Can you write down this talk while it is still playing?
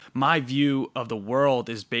my view of the world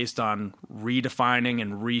is based on redefining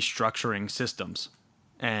and restructuring systems.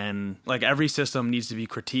 And like every system needs to be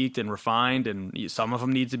critiqued and refined, and some of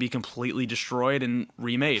them need to be completely destroyed and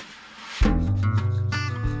remade.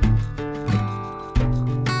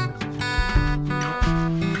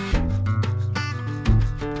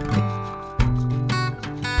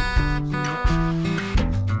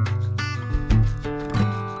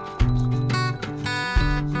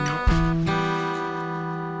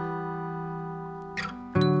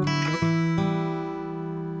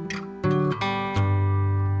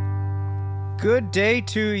 Good day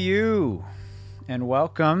to you, and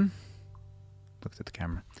welcome, looked at the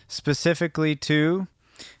camera, specifically to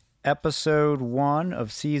episode 1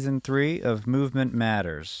 of season 3 of Movement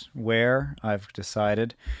Matters, where I've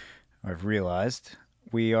realized,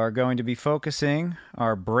 we are going to be focusing,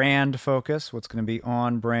 our brand focus, what's going to be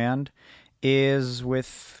on brand, is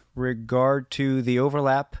with regard to the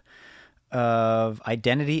overlap of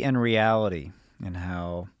identity and reality, and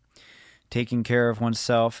how taking care of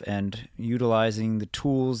oneself and utilizing the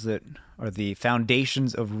tools that are the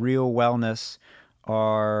foundations of real wellness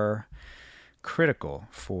are critical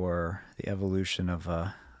for the evolution of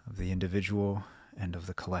the individual and of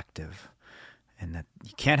the collective, and that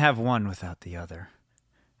you can't have one without the other,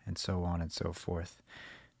 and so on and so forth.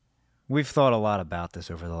 We've thought a lot about this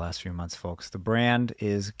over the last few months, folks. The brand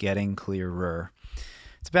is getting clearer.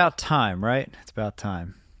 It's about time, right? It's about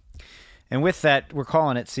time. And with that, we're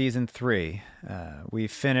calling it Season 3. We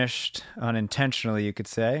finished unintentionally, you could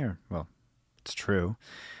say, or, well, it's true,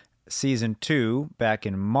 Season 2 back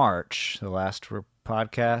in March. The last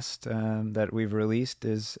podcast that we've released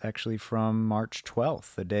is actually from March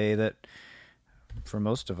 12th, the day that, for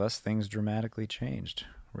most of us, things dramatically changed.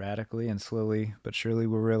 Radically and slowly but surely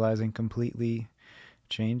we're realizing completely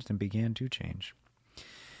changed and began to change.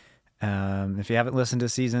 If you haven't listened to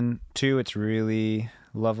Season 2, it's really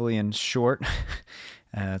lovely and short.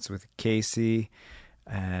 It's with Casey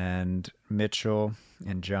and Mitchell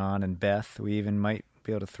and John and Beth. We even might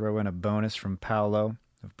be able to throw in a bonus from Paolo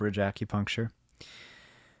of Bridge Acupuncture.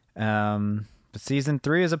 But Season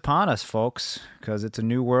 3 is upon us, folks, because it's a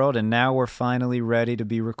new world, and now we're finally ready to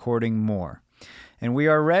be recording more. And we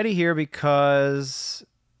are ready here because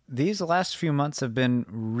these last few months have been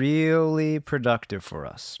really productive for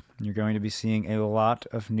us. You're going to be seeing a lot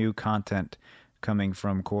of new content coming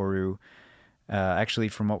from Koru. Actually,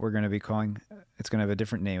 from what we're going to be calling, it's going to have a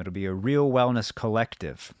different name. It'll be a Real Wellness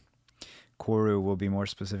Collective. Koru will be more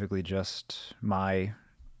specifically just my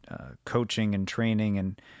coaching and training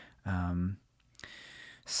and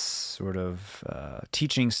sort of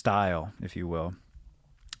teaching style, if you will.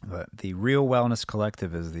 But the Real Wellness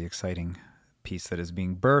Collective is the exciting piece that is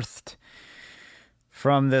being birthed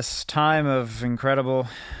from this time of incredible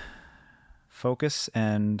focus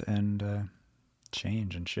and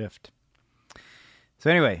change and shift. So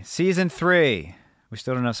anyway, Season 3. We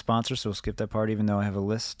still don't have sponsors, so we'll skip that part, even though I have a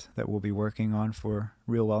list that we'll be working on for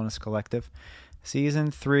Real Wellness Collective. Season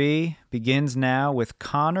 3 begins now with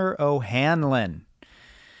Connor O'Hanlon.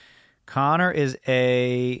 Connor is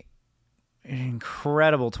an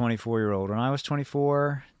incredible 24-year-old. When I was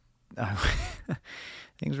 24,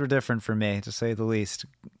 things were different for me, to say the least.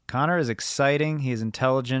 Connor is exciting. He's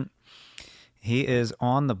intelligent. He is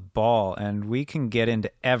on the ball, and we can get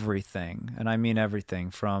into everything, and I mean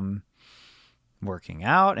everything, from working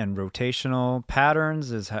out and rotational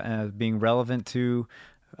patterns as being relevant to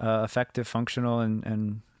effective, functional,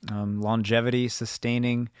 and longevity,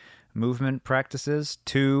 sustaining movement practices,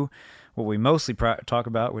 to what we mostly talk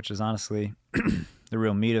about, which is honestly the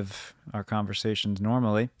real meat of our conversations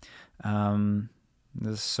normally, the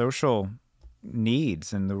social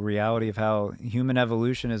needs and the reality of how human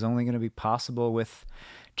evolution is only going to be possible with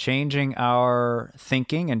changing our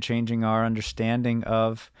thinking and changing our understanding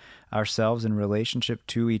of ourselves in relationship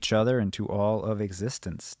to each other and to all of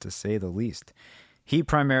existence, to say the least. He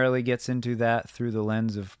primarily gets into that through the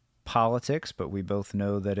lens of politics, but we both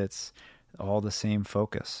know that it's all the same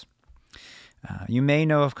focus. You may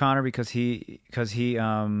know of Connor because he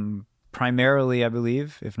primarily, I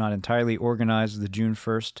believe, if not entirely, organized the June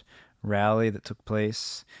 1st rally that took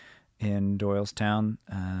place in Doylestown,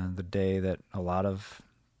 the day that a lot of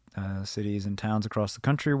cities and towns across the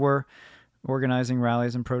country were organizing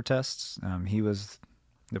rallies and protests. He was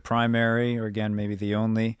the primary, or again, maybe the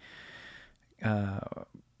only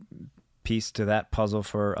piece to that puzzle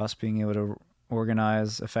for us being able to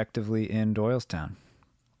organize effectively in Doylestown.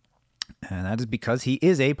 And that is because he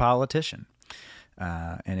is a politician.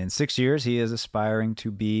 And in 6 years, he is aspiring to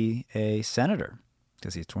be a senator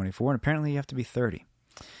because he's 24, and apparently you have to be 30.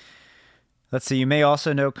 Let's see. You may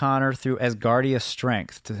also know Connor through Asgardia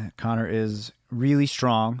Strength. Connor is really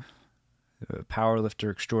strong, a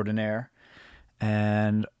powerlifter extraordinaire,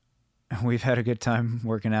 and we've had a good time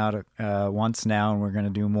working out once now, and we're going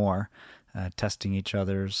to do more, testing each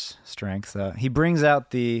other's strength. He brings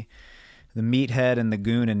out the meathead and the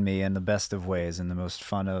goon in me in the best of ways, in the most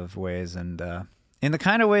fun of ways, and in the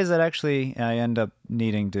kind of ways that actually I end up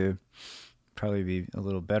needing to probably be a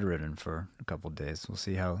little bedridden for a couple of days. We'll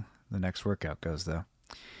see how the next workout goes, though.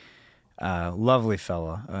 Lovely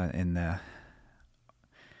fella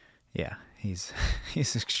yeah, he's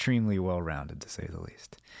extremely well-rounded, to say the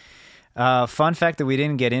least. Fun fact that we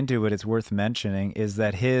didn't get into, but it's worth mentioning, is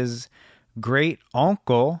that his great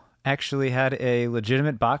uncle actually had a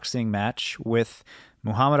legitimate boxing match with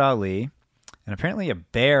Muhammad Ali, and apparently a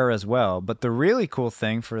bear as well. But the really cool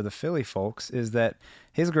thing for the Philly folks is that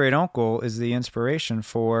his great uncle is the inspiration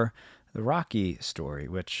for the Rocky story,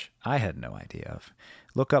 which I had no idea of.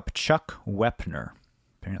 Look up Chuck Wepner.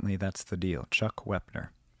 Apparently that's the deal. Chuck Wepner.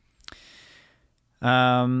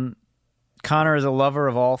 Connor is a lover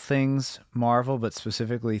of all things Marvel, but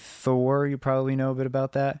specifically Thor. You probably know a bit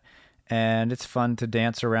about that. And it's fun to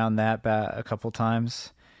dance around that a couple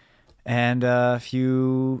times. And if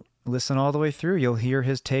you listen all the way through, you'll hear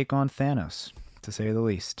his take on Thanos, to say the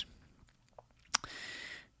least.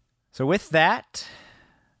 So with that,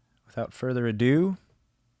 without further ado,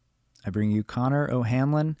 I bring you Connor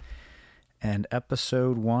O'Hanlon and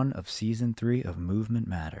episode 1 of season 3 of Movement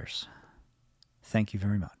Matters. Thank you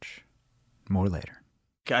very much. More later.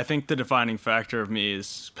 I think the defining factor of me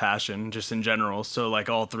is passion, just in general. So like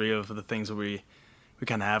all three of the things that we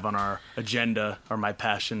kind of have on our agenda are my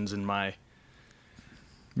passions and my...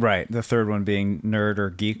 Right. The third one being nerd or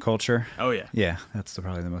geek culture. Oh, yeah. Yeah, that's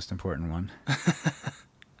probably the most important one.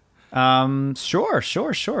 Sure.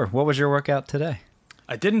 What was your workout today?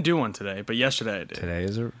 I didn't do one today, but yesterday I did. Today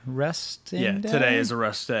is a rest day? Yeah, today is a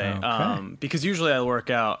rest day. Okay. Because usually I work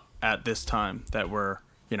out at this time that we're,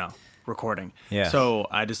 recording. Yeah. So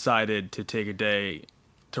I decided to take a day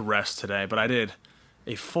to rest today, but I did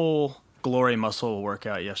a full glory muscle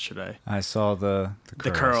workout yesterday. I saw the curls.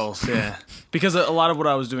 The curls, yeah. Because a lot of what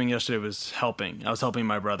I was doing yesterday was helping. I was helping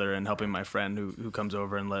my brother and helping my friend who comes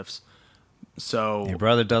over and lifts. So your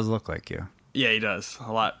brother does look like you. Yeah, he does.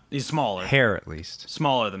 A lot. He's smaller. Hair, at least.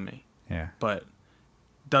 Smaller than me. Yeah. But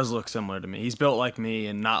does look similar to me. He's built like me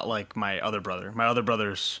and not like my other brother. My other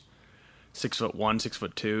brother's 6'1",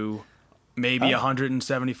 6'2", maybe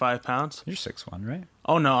 175 pounds. You're 6'1", right?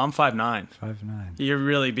 Oh no, I'm 5'9". 5'9". You're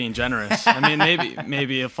really being generous. I mean,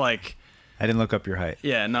 maybe if like... I didn't look up your height.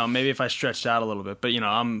 Yeah, no, maybe if I stretched out a little bit. But,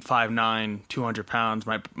 I'm 5'9", 200 pounds.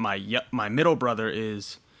 My middle brother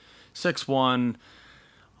is 6'1",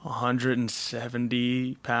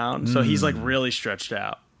 170 pounds. So he's like really stretched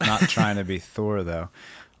out. Not trying to be Thor, though.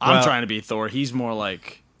 I'm trying to be Thor. He's more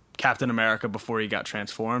like Captain America before he got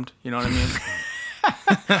transformed. You know what I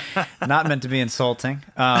mean? Not meant to be insulting.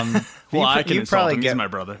 Well, I can insult him. He's my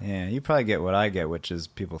brother. Yeah, you probably get what I get, which is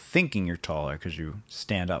people thinking you're taller because you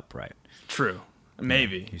stand upright. True.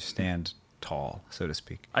 Maybe. Yeah, you stand tall, so to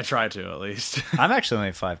speak. I try to, at least. I'm actually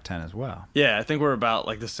only 5'10" as well. Yeah, I think we're about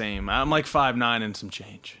like the same. I'm like 5'9" and some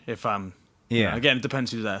change. If I'm... Yeah. Again, it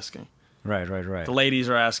depends who's asking. Right. The ladies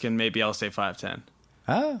are asking, maybe I'll say 5'10".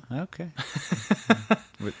 Oh, okay.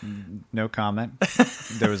 With no comment.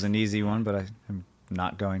 There was an easy one, but I'm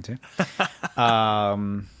not going to.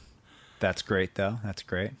 That's great, though. That's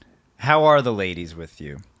great. How are the ladies with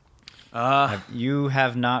you? You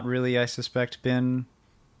have not really, I suspect, been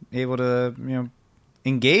able to,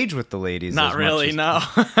 engage with the ladies. Not really, no.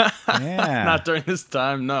 Yeah. Not during this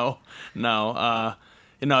time, no.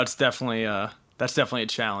 It's definitely that's definitely a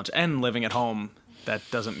challenge. And living at home, that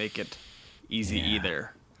doesn't make it easy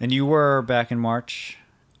either. And you were back in March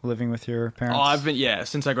living with your parents? Oh, I've been,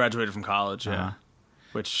 since I graduated from college,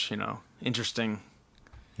 Which, interesting.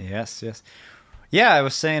 Yes. Yeah, I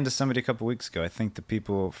was saying to somebody a couple weeks ago, I think the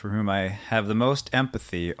people for whom I have the most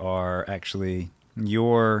empathy are actually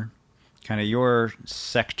your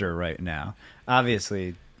sector right now.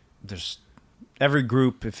 Obviously, there's every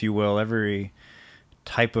group, if you will, every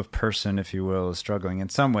type of person, if you will, is struggling in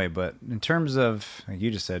some way. But in terms of, like you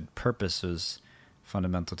just said, purpose is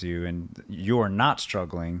fundamental to you, and you're not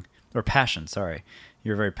struggling, or passion, sorry.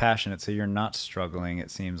 You're very passionate, so you're not struggling. It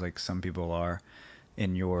seems like some people are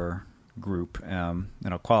in your group, and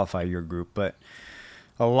I'll qualify your group, but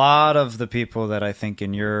a lot of the people that I think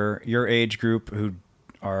in your age group who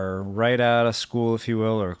are right out of school, if you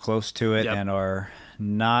will, or close to it, and are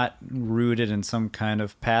not rooted in some kind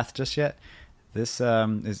of path just yet, this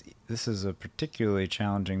is a particularly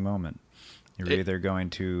challenging moment. You're either going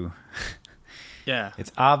to Yeah.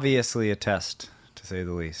 It's obviously a test, to say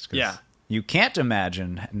the least. 'Cause Yeah. you can't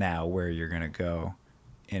imagine now where you're going to go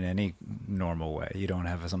in any normal way. You don't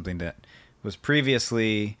have something that was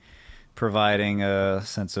previously providing a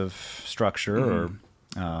sense of structure or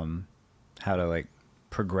how to like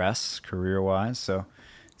progress career-wise. So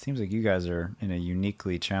it seems like you guys are in a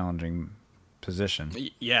uniquely challenging position.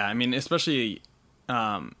 Yeah, I mean, especially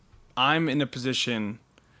I'm in a position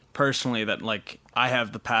personally that like I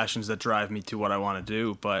have the passions that drive me to what I want to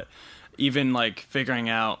do, but even like figuring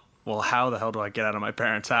out, well, how the hell do I get out of my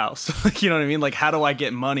parents' house? Like, you know what I mean? Like, how do I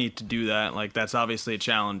get money to do that? Like, that's obviously a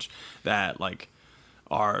challenge that like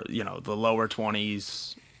are, you know, the lower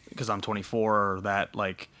 20s, because I'm 24, or that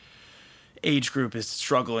like age group is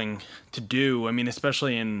struggling to do. I mean,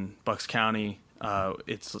 especially in Bucks County,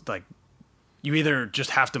 it's like you either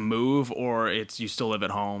just have to move or it's you still live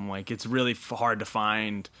at home. Like, it's really hard to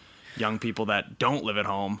find young people that don't live at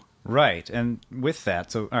home. Right. And with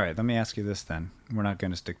that, so, all right, let me ask you this then. We're not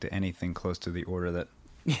going to stick to anything close to the order that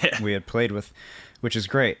we had played with, which is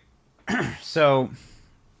great. So,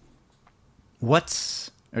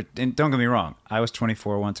 and don't get me wrong, I was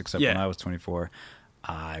 24 once, except when I was 24,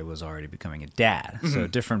 I was already becoming a dad. So,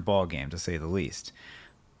 different ball game, to say the least.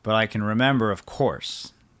 But I can remember, of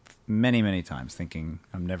course, many, many times thinking,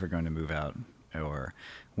 I'm never going to move out, or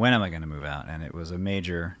when am I going to move out? And it was a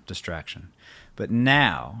major distraction. But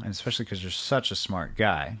now, and especially because you're such a smart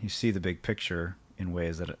guy, you see the big picture in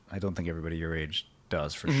ways that I don't think everybody your age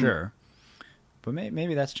does, for sure. But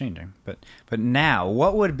maybe that's changing. But now,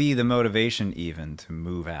 what would be the motivation even to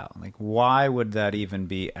move out? Like, why would that even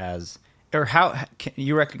be as... Or how can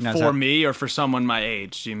you recognize for me or for someone my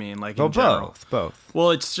age? Do you mean like in general? Both.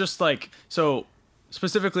 Well, it's just like, so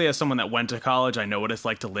specifically as someone that went to college, I know what it's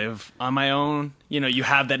like to live on my own. You know, you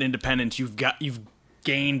have that independence. You've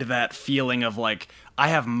gained that feeling of like, I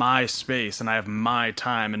have my space and I have my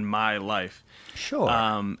time and my life. Sure.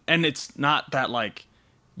 And it's not that like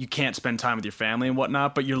you can't spend time with your family and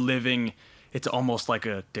whatnot, but you're living. It's almost like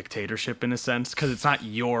a dictatorship in a sense, because it's not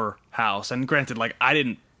your house. And granted, like I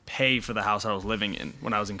didn't pay for the house I was living in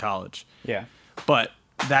when I was in college. Yeah. But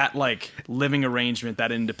that like living arrangement,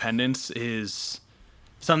 that independence is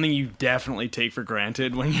something you definitely take for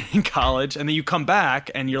granted when you're in college. And then you come back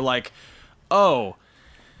and you're like, oh,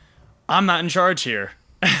 I'm not in charge here.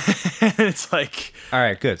 It's like... All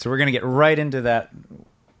right, good. So we're going to get right into that,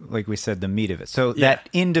 like we said, the meat of it. So that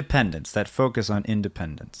independence, that focus on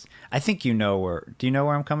independence. I think you know where... Do you know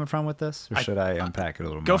where I'm coming from with this? Or should I unpack it a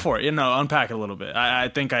little more? Go for it. Unpack it a little bit. I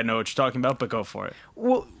think I know what you're talking about, but go for it.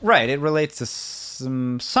 Well, right. It relates to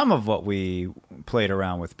some of what we played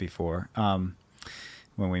around with before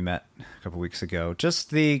when we met a couple weeks ago.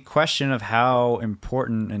 Just the question of how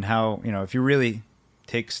important and how, you know, if you really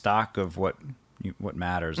take stock of what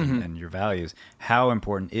matters and your values, how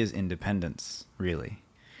important is independence really?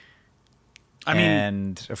 I mean,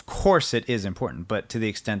 and of course it is important, but to the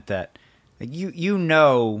extent that you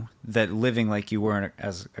know that living like you were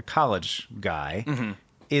as a college guy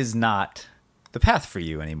is not the path for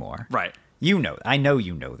you anymore. Right. You know, I know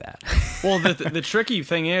you know that. Well, the tricky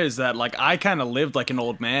thing is that like I kind of lived like an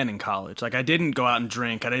old man in college. Like I didn't go out and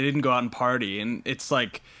drink and I didn't go out and party, and it's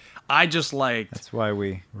like I just liked... That's why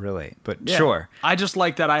we relate, but yeah, sure. I just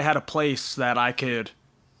liked that I had a place that I could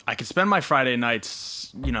spend my Friday nights,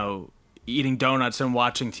 you know, eating donuts and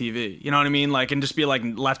watching TV. You know what I mean? Like, and just be like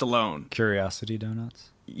left alone. Curiosity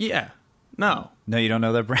Donuts? Yeah. No. No, you don't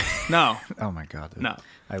know that brand? No. Oh my God. No.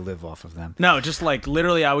 I live off of them. No, just like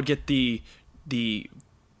literally I would get the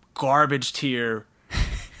garbage tier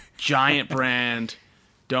giant brand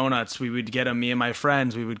donuts. We would get them, me and my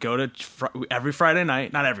friends. We would go to every Friday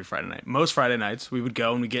night, not every Friday night, most Friday nights, we would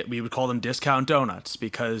go and we would call them discount donuts,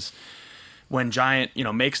 because when Giant, you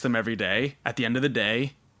know, makes them every day, at the end of the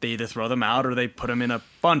day, they either throw them out or they put them in a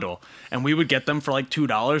bundle. And we would get them for like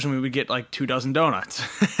 $2 and we would get like 2 dozen donuts.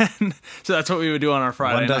 So that's what we would do on our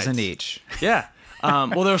Friday nights. 1 dozen each. Yeah.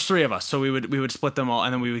 Well, there was 3 of us, so we would split them all,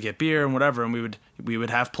 and then we would get beer and whatever, and we would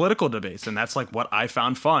have political debates, and that's like what I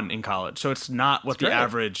found fun in college. So it's not what the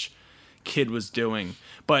average kid was doing,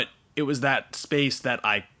 but it was that space that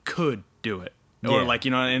I could do it, or like,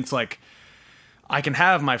 you know, and it's like I can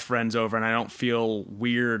have my friends over, and I don't feel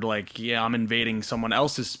weird. Like, yeah, I'm invading someone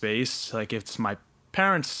else's space. Like if it's my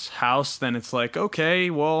parents' house, then it's like,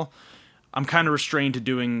 okay, well, I'm kind of restrained to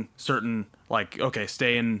doing certain, like, okay,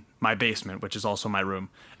 stay in my basement, which is also my room,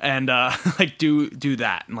 and like do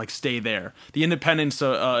that and like stay there. The independence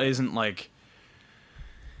isn't like,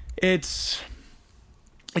 it's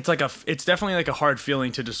it's definitely like a hard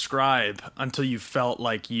feeling to describe until you felt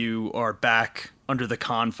like you are back under the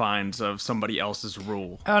confines of somebody else's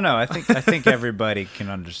rule. Oh no, I think everybody can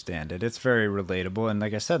understand it. It's very relatable, and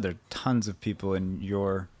like I said, there are tons of people in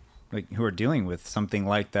your who are dealing with something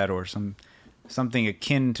like that or something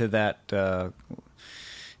akin to that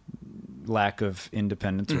lack of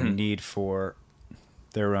independence or need for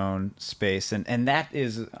their own space, and that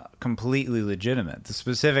is completely legitimate. The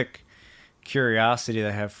specific curiosity that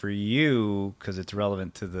I have for you, because it's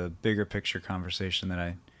relevant to the bigger picture conversation that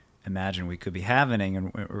I imagine we could be having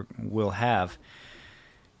and will have,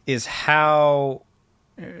 is how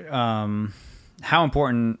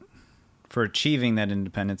important for achieving that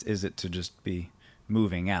independence is it to just be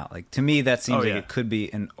moving out? Like, to me, that seems like it could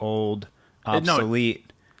be an old,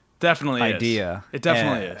 obsolete definitely idea. It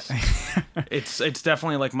definitely is. It's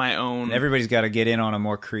definitely like my own. And everybody's got to get in on a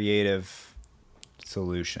more creative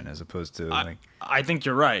solution as opposed to I think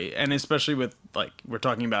you're right, and especially with like we're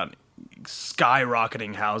talking about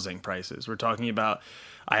skyrocketing housing prices. We're talking about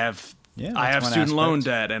I have student loan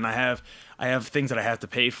debt, and I have things that I have to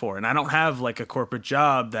pay for, and I don't have like a corporate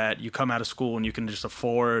job that you come out of school and you can just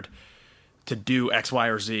afford to do X, Y,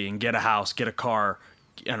 or Z and get a house, get a car.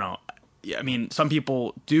 You know, I mean, some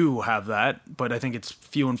people do have that, but I think it's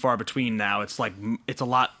few and far between now. It's a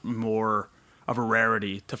lot more of a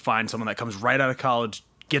rarity to find someone that comes right out of college,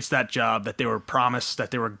 gets that job that they were promised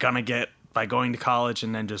that they were gonna get by going to college,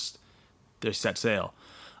 and then just they set sail.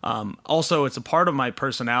 Also, it's a part of my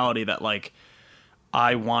personality that like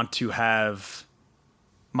I want to have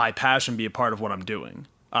my passion be a part of what I'm doing.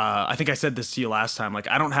 I think I said this to you last time. Like,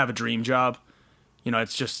 I don't have a dream job. You know,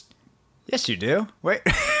 it's just. Yes, you do. Wait.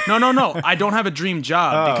 No. I don't have a dream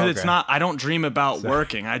job because okay. it's not. I don't dream about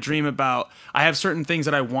working. I dream about. I have certain things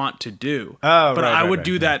that I want to do. Oh, but right, I right, would right,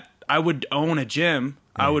 do yeah. that. I would own a gym.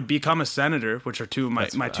 I would become a senator, which are two of my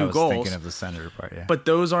two I was goals. thinking of the senator part, yeah. But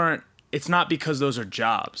those aren't. It's not because those are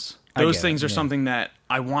jobs. Those things are something that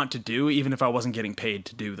I want to do, even if I wasn't getting paid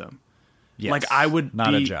to do them. Yes, like I would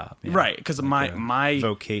not be, a job, yeah. right? Because like my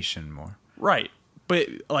vocation more. right. But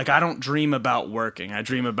like I don't dream about working. I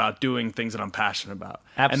dream about doing things that I'm passionate about.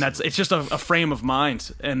 Absolutely. And it's just a frame of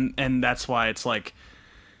mind, and that's why it's like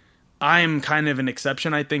I'm kind of an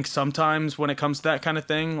exception, I think, sometimes when it comes to that kind of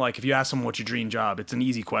thing. Like if you ask someone what's your dream job, it's an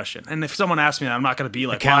easy question. And if someone asks me that, I'm not going to be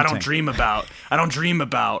like, well, I don't dream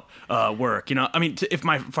about work. You know, I mean, if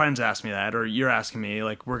my friends ask me that, or you're asking me,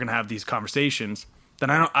 like we're going to have these conversations, then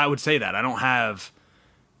I would say that I don't have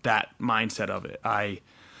that mindset of it. I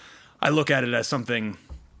look at it as something.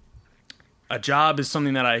 A job is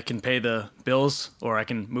something that I can pay the bills, or I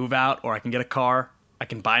can move out, or I can get a car, I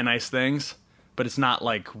can buy nice things, but it's not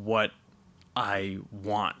like what I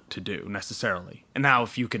want to do necessarily. And now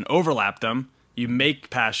if you can overlap them, you make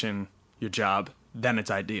passion your job, then it's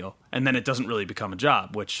ideal. And then it doesn't really become a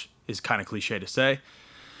job, which is kind of cliche to say,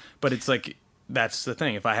 but it's like, that's the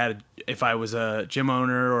thing. If I was a gym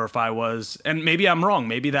owner, or if I was, and maybe I'm wrong,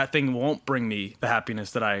 maybe that thing won't bring me the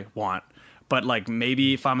happiness that I want. But like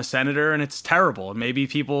maybe if I'm a senator and it's terrible, and maybe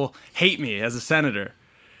people hate me as a senator,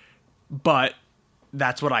 but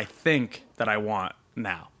that's what I think that I want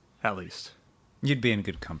now, at least. You'd be in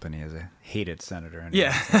good company as a hated senator. Anyway.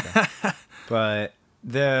 Yeah. Okay. But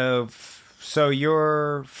so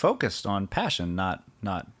you're focused on passion, not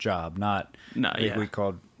job, not. No, yeah. We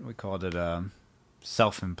called it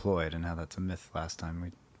self-employed, and how that's a myth last time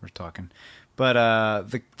we were talking. But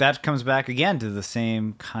that comes back again to the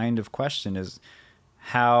same kind of question: is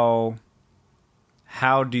how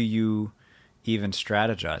do you even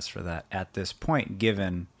strategize for that at this point?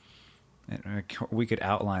 Given we could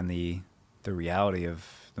outline the reality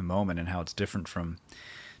of the moment and how it's different from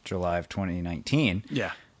July of 2019.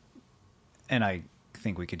 Yeah. And I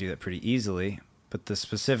think we could do that pretty easily. But the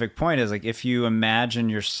specific point is, like, if you imagine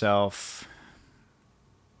yourself,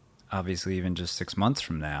 obviously even just 6 months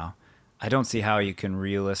from now, I don't see how you can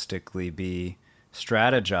realistically be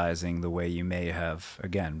strategizing the way you may have,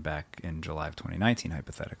 again, back in July of 2019,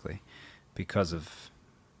 hypothetically, because of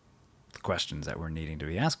the questions that we're needing to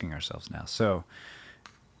be asking ourselves now. So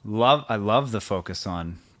I love the focus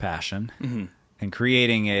on passion and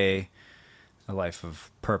creating a life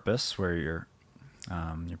of purpose where your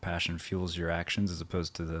passion fuels your actions, as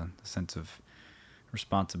opposed to the sense of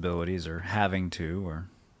responsibilities or having to, or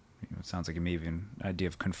it sounds like maybe an idea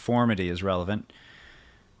of conformity is relevant.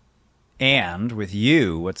 And with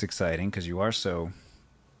you, what's exciting, because you are so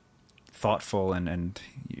thoughtful and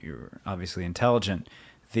you're obviously intelligent,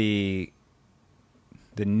 the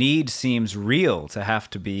need seems real to have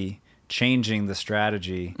to be changing the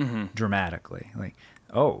strategy dramatically. Like,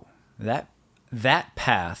 that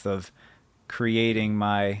path of creating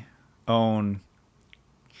my own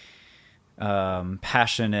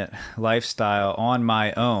passionate lifestyle on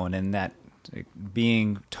my own, and that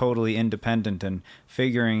being totally independent and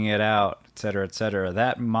figuring it out, et cetera,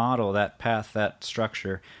 that model, that path, that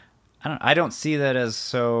structure, I don't see that as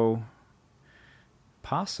so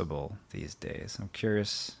possible these days. I'm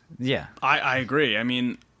curious. Yeah. I agree. I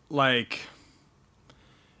mean, like,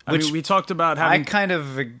 we talked about having... I kind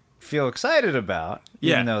of feel excited about,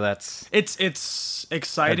 even though that's... It's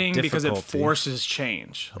exciting because it forces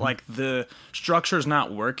change. Mm-hmm. Like, the structure's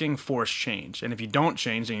not working, force change. And if you don't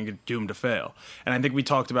change, then you're doomed to fail. And I think we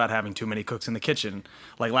talked about having too many cooks in the kitchen,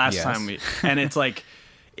 like last time and it's like,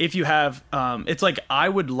 if you have... it's like, I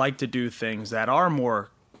would like to do things that are more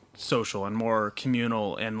social and more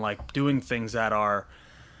communal, and like doing things that are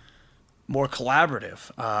more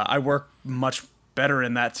collaborative. I work much better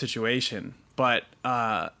in that situation, but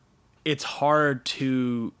it's hard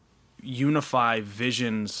to unify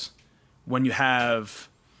visions when you have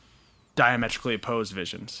diametrically opposed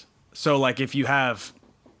visions. So like if you have,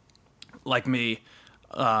 like me,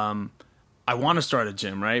 I want to start a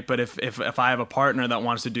gym, right? But if I have a partner that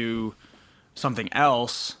wants to do something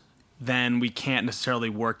else, then we can't necessarily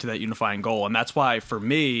work to that unifying goal. And that's why, for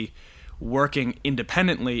me, working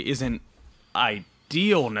independently isn't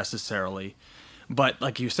ideal necessarily. But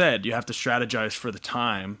like you said, you have to strategize for the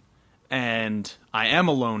time. And I am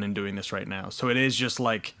alone in doing this right now. So it is just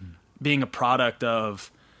like being a product of,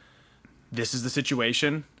 this is the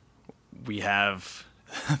situation. We have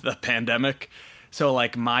the pandemic. So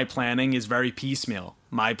like my planning is very piecemeal.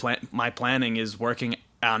 My planning is working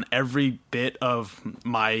on every bit of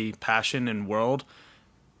my passion and world,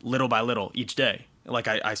 little by little, each day. Like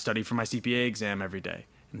I study for my CPA exam every day,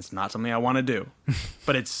 and it's not something I want to do,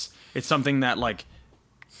 but it's something that like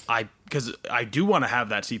because I do want to have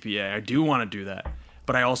that CPA, I do want to do that,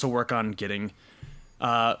 but I also work on getting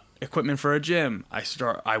equipment for a gym. I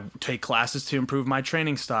take classes to improve my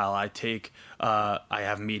training style. I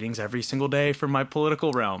have meetings every single day for my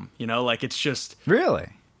political realm. You know, like it's just really.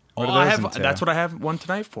 That's what I have one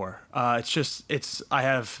tonight for. I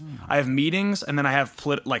have meetings, and then I have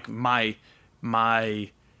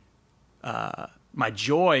my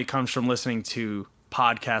joy comes from listening to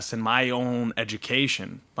podcasts and my own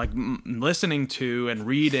education. Like listening to and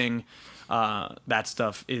reading that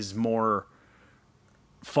stuff is more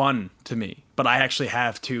fun to me. But I actually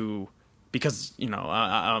have to, because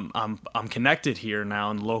I'm connected here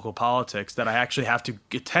now in local politics, that I actually have to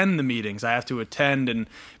attend the meetings. I have to attend and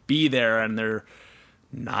be there, and they're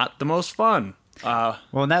not the most fun. Well,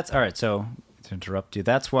 and that's all right. So to interrupt you,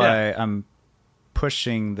 that's why I'm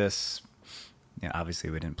pushing this. Obviously,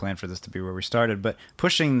 we didn't plan for this to be where we started, but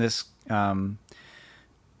pushing this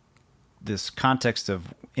this context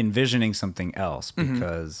of envisioning something else,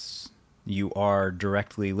 because you are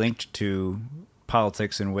directly linked to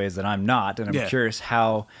politics in ways that I'm not, and I'm curious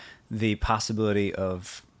how the possibility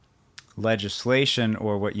of legislation,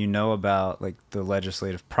 or what you know about like the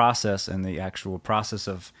legislative process and the actual process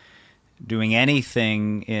of doing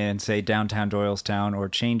anything in, say, downtown Doylestown, or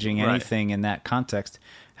changing anything in that context,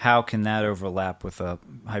 how can that overlap with a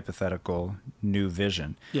hypothetical new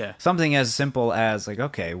vision? Yeah. Something as simple as like,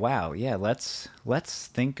 okay, wow, yeah, let's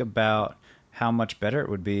think about how much better it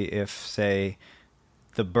would be if, say,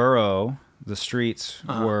 the borough, the streets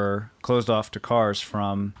were closed off to cars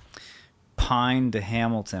from Pine to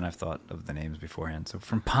Hamilton. I've thought of the names beforehand. So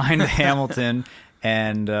from Pine to Hamilton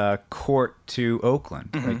and Court to Oakland,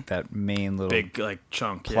 like that main little big like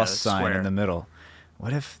chunk plus sign square in the middle.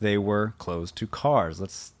 What if they were closed to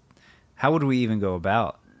cars? How would we even go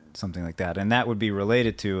about something like that? And that would be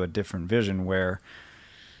related to a different vision where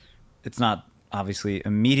it's not obviously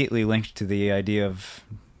immediately linked to the idea of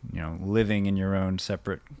living in your own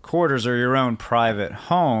separate quarters or your own private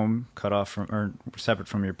home, cut off from or separate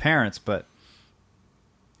from your parents, but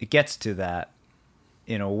it gets to that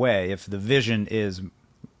in a way if the vision is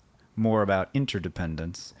more about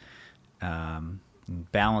interdependence,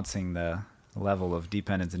 balancing the level of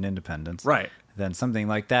dependence and independence, right? Then something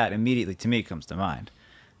like that immediately to me comes to mind.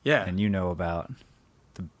 Yeah, and about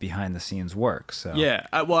the behind the scenes work. So yeah,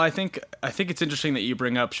 well, I think it's interesting that you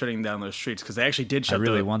bring up shutting down those streets, because they actually did shut. I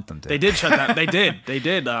really want them to. They did shut down. They did.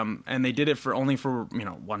 And they did it only for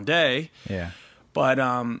one day. Yeah. But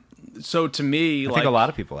so to me, I think a lot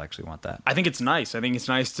of people actually want that. I think it's nice. I think it's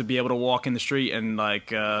nice to be able to walk in the street and like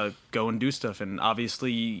go and do stuff. And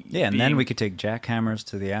obviously, and then we could take jackhammers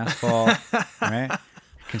to the asphalt, right?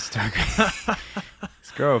 We can start.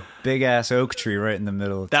 Let's grow a big ass oak tree right in the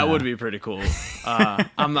middle of town. That would be pretty cool.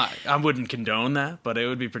 I wouldn't condone that, but it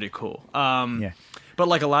would be pretty cool. But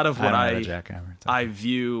like a lot of what I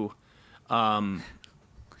view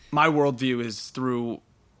My worldview is through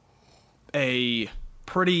a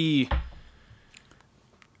pretty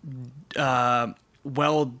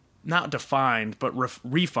well, not defined, but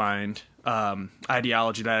refined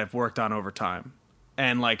ideology that I've worked on over time.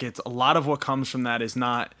 And like, it's a lot of what comes from that is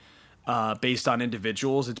not based on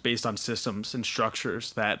individuals. It's based on systems and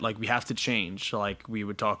structures that like we have to change. Like we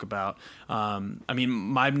would talk about. I mean,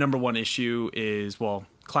 my number one issue is, well,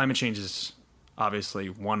 climate change is obviously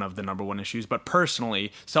one of the number one issues, but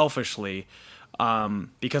personally, selfishly,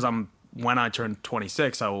 because when I turn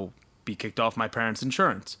 26, I will be kicked off my parents'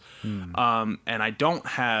 insurance. And I don't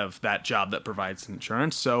have that job that provides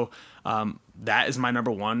insurance. So that is my number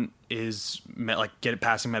one, is like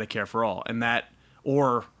passing Medicare for all. And that,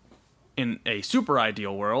 or in a super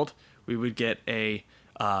ideal world, we would get like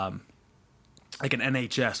an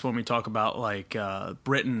NHS. When we talk about like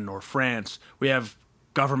Britain or France, we have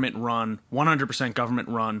government-run, 100%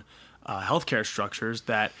 government-run healthcare structures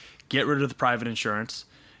that get rid of the private insurance,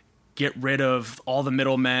 get rid of all the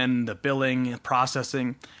middlemen, the billing,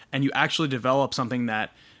 processing, and you actually develop something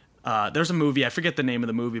that there's a movie, I forget the name of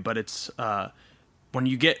the movie, but it's when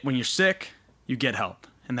you're sick, you get help.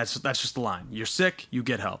 And that's just the line. You're sick, you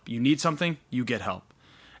get help. You need something, you get help.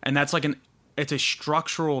 And that's like it's a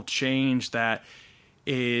structural change that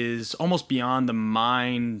is almost beyond the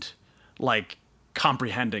mind, like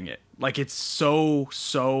comprehending it. Like it's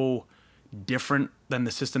so different than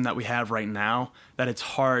the system that we have right now that it's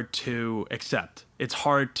hard to accept. It's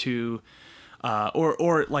hard to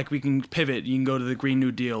or like we can pivot, you can go to the Green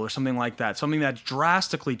New Deal or something like that. Something that's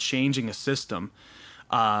drastically changing a system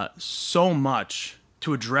so much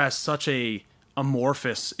to address such a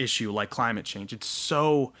amorphous issue like climate change. It's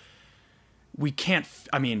so, we can't,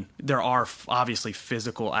 I mean, there are obviously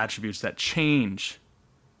physical attributes that change,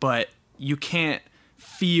 but you can't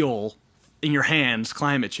feel in your hands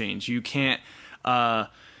climate change. You can't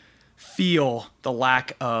feel the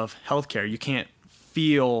lack of healthcare. You can't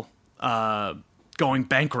feel going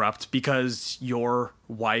bankrupt because your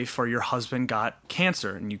wife or your husband got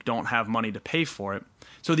cancer and you don't have money to pay for it.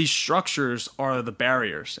 So these structures are the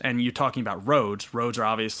barriers. And you're talking about roads. Roads are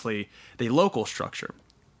obviously the local structure.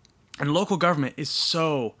 And local government is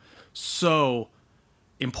so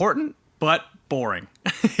important, but boring.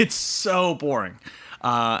 It's so boring.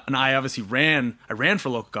 And I obviously ran for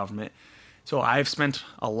local government. So I've spent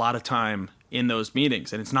a lot of time in those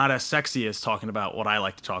meetings. And it's not as sexy as talking about what I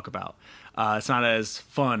like to talk about. It's not as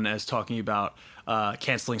fun as talking about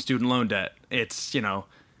canceling student loan debt. It's,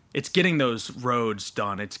 it's getting those roads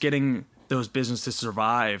done. It's getting those businesses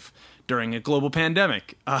survive during a global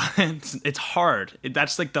pandemic. It's hard.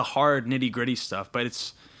 That's like the hard nitty gritty stuff, but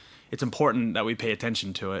it's important that we pay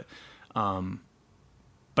attention to it.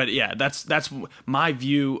 But yeah, that's my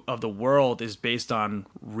view of the world is based on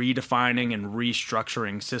redefining and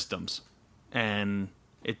restructuring systems, and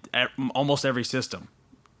almost every system,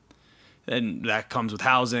 and that comes with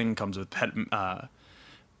housing, comes with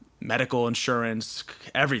medical insurance,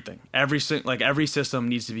 everything. Every system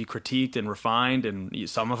needs to be critiqued and refined, and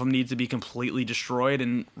some of them need to be completely destroyed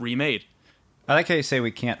and remade. I like how you say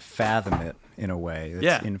we can't fathom it in a way.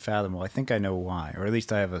 It's unfathomable. I think I know why, or at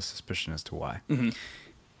least I have a suspicion as to why. Mm-hmm.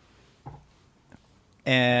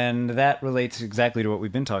 And that relates exactly to what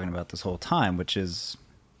we've been talking about this whole time, which is,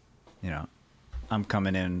 I'm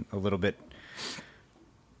coming in a little bit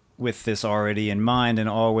with this already in mind and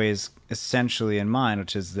always essentially in mind,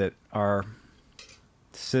 which is that our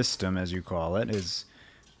system, as you call it, is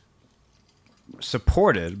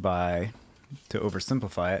supported by, to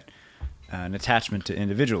oversimplify it, an attachment to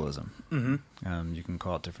individualism. Mm-hmm. You can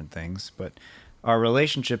call it different things, but our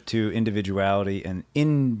relationship to individuality and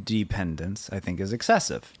independence, I think, is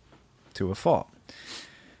excessive to a fault.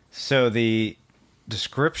 So the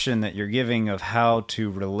description that you're giving of how to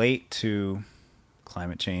relate to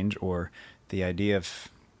climate change or the idea of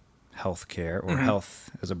healthcare or mm-hmm. health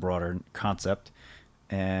as a broader concept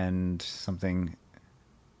and something,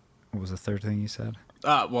 what was the third thing you said?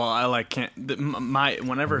 Well, I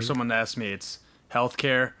whenever someone asks me, it's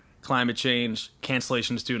healthcare, climate change,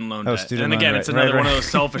 cancellation of student loan debt. And again, it's another one of those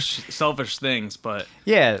selfish things, but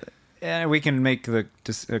yeah, and we can make the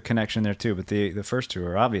connection there too. But the first two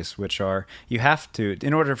are obvious, which are you have to,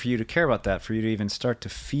 in order for you to care about that, for you to even start to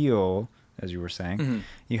feel, as you were saying, mm-hmm.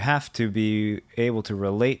 you have to be able to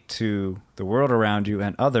relate to the world around you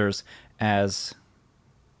and others as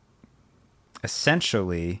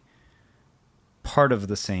essentially part of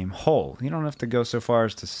the same whole. You don't have to go so far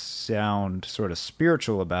as to sound sort of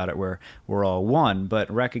spiritual about it where we're all one, but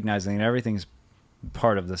recognizing that everything's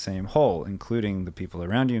part of the same whole, including the people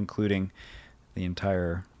around you, including the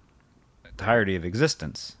entirety of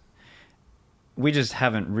existence. we just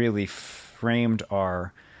haven't really framed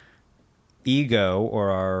our ego or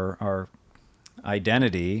our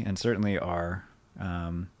identity, and certainly our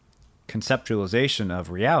conceptualization of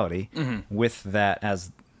reality with that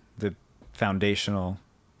as the foundational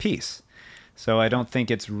piece. So I don't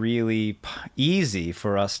think it's really easy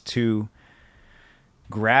for us to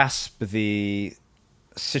grasp the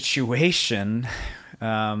situation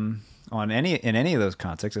in any of those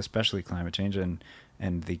contexts, especially climate change and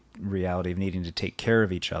the reality of needing to take care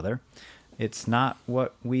of each other. It's not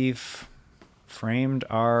what we've framed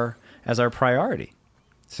as our priority.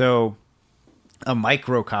 So a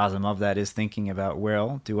microcosm of that is thinking about,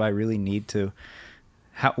 well, do I really need to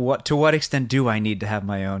to what extent do I need to have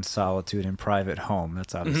my own solitude and private home?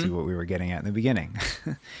 That's obviously what we were getting at in the beginning.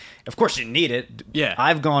 Of course you need it. Yeah.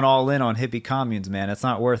 I've gone all in on hippie communes, man. It's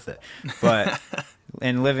not worth it. But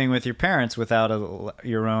and living with your parents without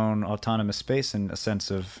your own autonomous space and a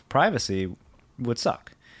sense of privacy would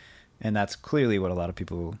suck. And that's clearly what a lot of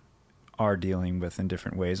people are dealing with in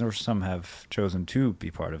different ways, or some have chosen to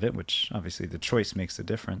be part of it, which obviously the choice makes a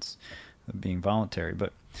difference of being voluntary.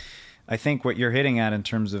 But I think what you're hitting at in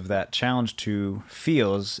terms of that challenge to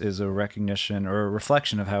feels is a recognition or a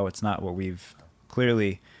reflection of how it's not what we've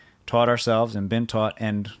clearly taught ourselves and been taught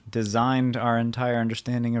and designed our entire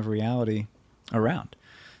understanding of reality around.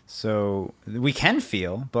 So we can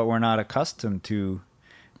feel, but we're not accustomed to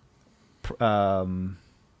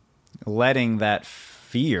letting that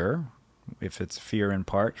fear, if it's fear in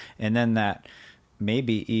part, and then that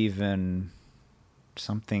maybe even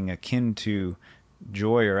something akin to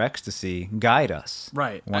joy or ecstasy guide us.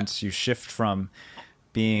 Right. Once you shift from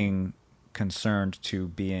being concerned to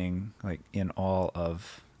being like in awe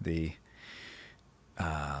of the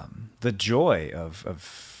joy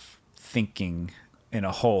of thinking in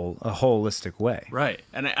a holistic way. Right.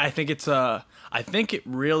 And I think I think it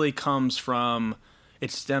really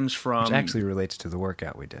it stems from... Which actually relates to the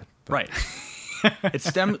workout we did. But. Right. I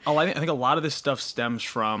think a lot of this stuff stems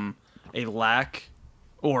from a lack,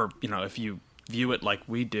 or, if you view it like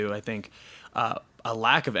we do, I think a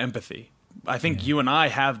lack of empathy. I think you and I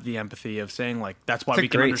have the empathy of saying, like, that's why we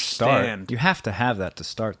can understand. Start. You have to have that to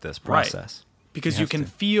start this process. Right. Because you can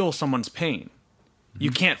feel someone's pain. Mm-hmm.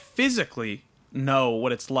 You can't physically know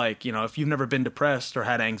what it's like. If you've never been depressed or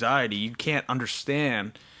had anxiety, you can't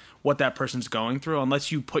understand what that person's going through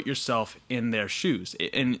unless you put yourself in their shoes.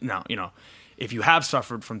 And now, if you have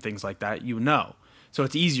suffered from things like that, so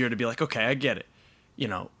it's easier to be like, okay, I get it,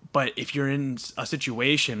 but if you're in a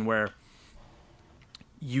situation where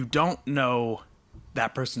you don't know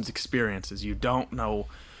that person's experiences, you don't know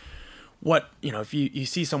what, if you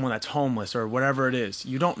see someone that's homeless or whatever it is,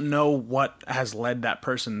 you don't know what has led that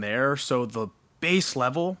person there. So the base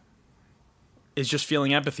level is just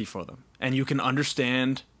feeling empathy for them. And you can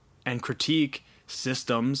understand and critique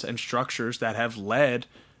systems and structures that have led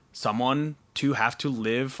someone to have to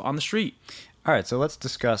live on the street. All right, so let's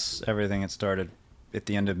discuss everything that started at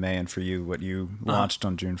the end of May, and for you, what you launched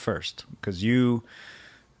on June 1st. Because you,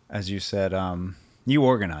 as you said, you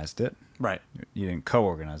organized it. Right. You didn't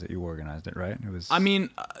co-organize it, you organized it, right? It was.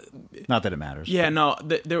 Not that it matters. Yeah, no,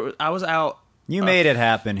 I was out. You made it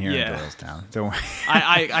happen here in Doylestown. Don't worry.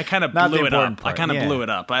 I kind of blew it up. I kind of blew it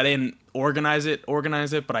up. I didn't organize it,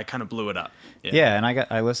 but I kind of blew it up. Yeah, and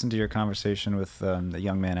I listened to your conversation with the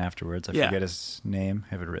young man afterwards. I forget his name.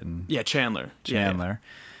 I have it written. Yeah, Chandler. Yeah.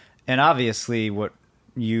 And obviously what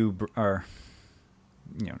you are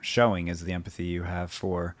showing is the empathy you have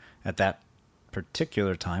for, at that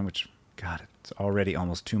particular time, which, God, it's already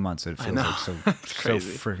almost 2 months. It feels like so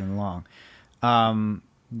freaking long.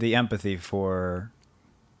 The empathy for,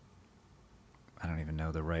 I don't even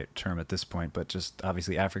know the right term at this point, but just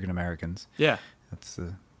obviously African Americans. Yeah. That's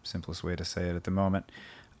the simplest way to say it at the moment.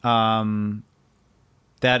 That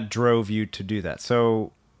drove you to do that.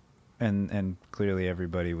 So, and clearly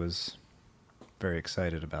everybody was very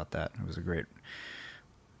excited about that. It was a great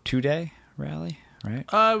 2-day rally, right?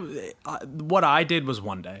 What I did was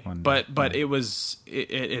 1 day, but it was,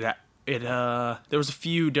 there was a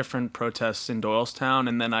few different protests in Doylestown,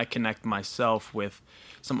 and then I connect myself with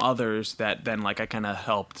some others that then I kind of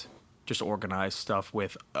helped just organize stuff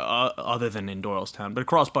with, other than in Doylestown, but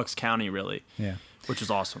across Bucks County, really. Yeah. Which is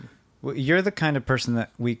awesome. Well, you're the kind of person that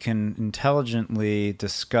we can intelligently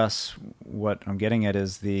discuss. What I'm getting at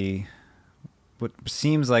is what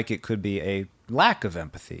seems like it could be a lack of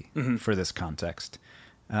empathy for this context.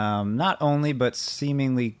 Not only, but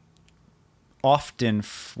seemingly often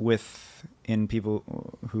in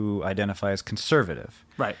people who identify as conservative.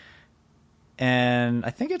 Right. And I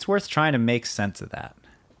think it's worth trying to make sense of that.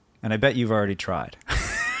 And I bet you've already tried.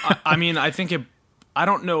 I think I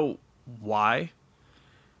don't know why,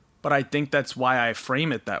 but I think that's why I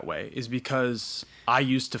frame it that way, is because I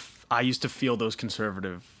used to feel those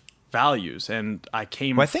conservative values, and I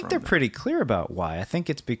came. Well, I think from they're them. pretty clear about why. I think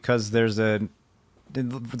it's because there's the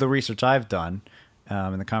research I've done,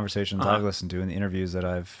 and the conversations I've listened to, and the interviews that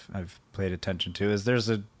I've paid attention to, is there's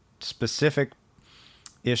a specific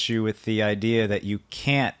issue with the idea that you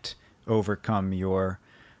can't overcome your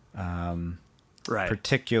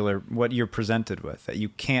particular what you're presented with. That you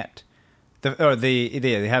can't.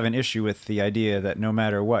 They have an issue with the idea that no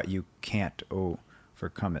matter what, you can't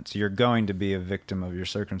overcome it. So you're going to be a victim of your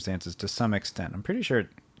circumstances to some extent. I'm pretty sure it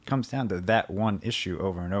comes down to that one issue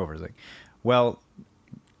over and over. It's like, well,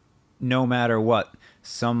 no matter what,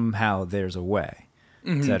 somehow there's a way,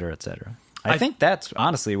 et cetera, et cetera. I think that's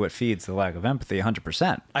honestly what feeds the lack of empathy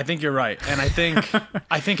 100%. I think you're right. And I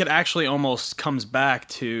think it actually almost comes back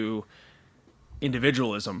to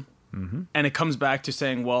individualism. Mm-hmm. And it comes back to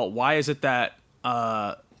saying, well, why is it that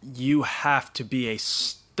you have to be a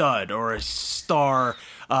stud or a star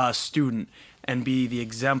student and be the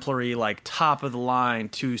exemplary, like, top of the line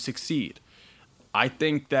to succeed? I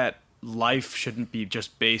think that life shouldn't be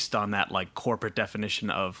just based on that, like, corporate definition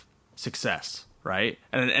of success, right?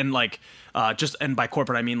 And by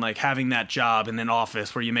corporate, I mean, like, having that job in an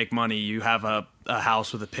office where you make money, you have a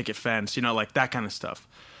house with a picket fence, like, that kind of stuff.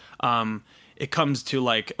 It comes to,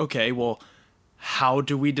 like, okay, well, how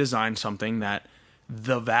do we design something that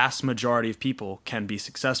the vast majority of people can be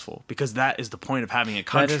successful? Because that is the point of having a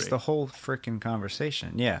country. That is the whole freaking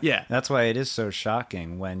conversation. Yeah. Yeah. That's why it is so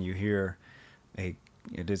shocking when you hear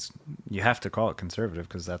you have to call it conservative,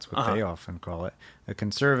 because that's what they often call it. A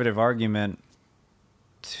conservative argument,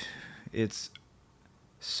 it's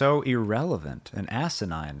so irrelevant and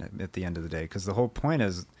asinine at the end of the day, because the whole point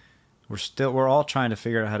is we're all trying to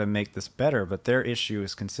figure out how to make this better, but their issue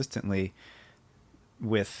is consistently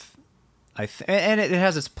with, and it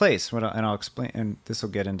has its place, and I'll explain, and this will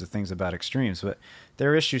get into things about extremes, but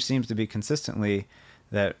their issue seems to be consistently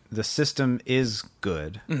that the system is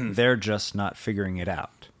good, they're just not figuring it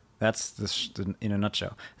out. That's in a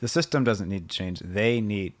nutshell. The system doesn't need to change, they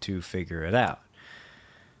need to figure it out.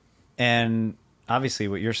 And obviously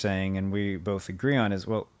what you're saying, and we both agree on, is,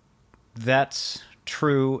 well, that's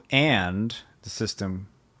true, and the system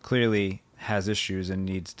clearly has issues and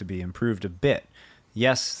needs to be improved a bit.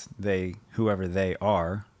 Yes, whoever they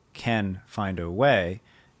are, can find a way.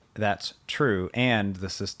 That's true, and the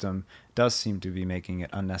system does seem to be making it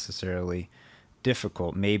unnecessarily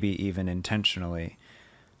difficult, maybe even intentionally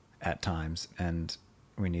at times, and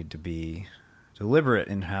we need to be deliberate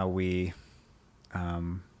in how we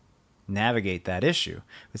navigate that issue.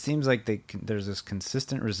 It seems like there's this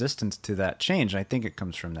consistent resistance to that change, and I think it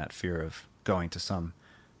comes from that fear of going to some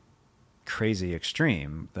crazy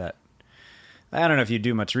extreme. That I don't know if you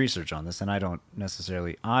do much research on this, and I don't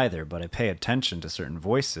necessarily either, but I pay attention to certain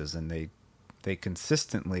voices, and they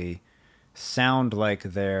consistently sound like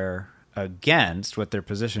they're against what they're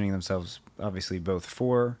positioning themselves, obviously both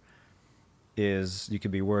for, is, you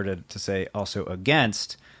could be worded to say also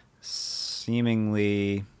against,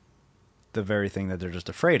 seemingly the very thing that they're just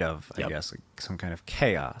afraid of, I guess, like some kind of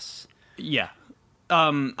chaos. Yeah.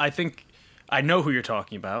 I think I know who you're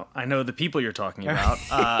talking about. I know the people you're talking about.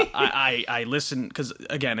 I listen, because,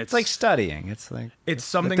 again, it's like studying. It's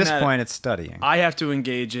something at this point, it's studying. I have to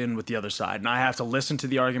engage in with the other side, and I have to listen to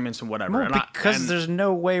the arguments and whatever. Well, because there's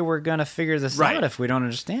no way we're going to figure this out if we don't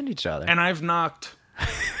understand each other. And I've knocked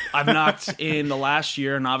in the last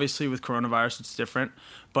year, and obviously with coronavirus it's different,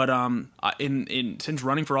 but since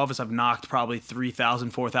running for office, I've knocked probably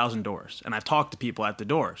 3,000, 4,000 doors, and I've talked to people at the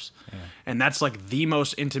doors. Yeah. And that's like the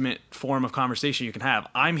most intimate form of conversation you can have.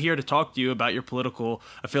 I'm here to talk to you about your political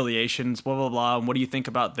affiliations, blah, blah, blah, and what do you think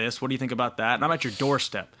about this? What do you think about that? And I'm at your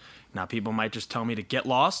doorstep. Now, people might just tell me to get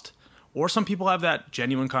lost, or some people have that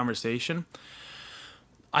genuine conversation.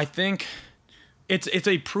 I think it's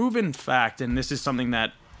a proven fact, and this is something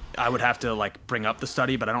that I would have to, like, bring up the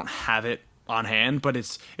study, but I don't have it on hand, but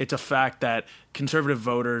it's a fact that conservative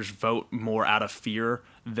voters vote more out of fear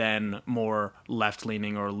than more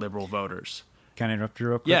left-leaning or liberal voters. Can I interrupt you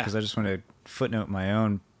real quick? Because I just want to footnote my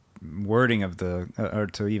own wording of or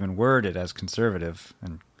to even word it as conservative,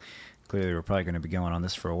 and clearly we're probably going to be going on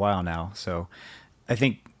this for a while now, so I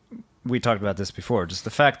think we talked about this before, just the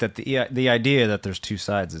fact that the idea that there's two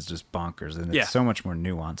sides is just bonkers, and it's so much more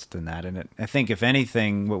nuanced than that. And I think, if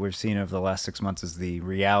anything, what we've seen over the last 6 months is the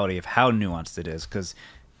reality of how nuanced it is, because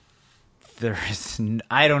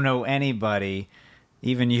I don't know anybody,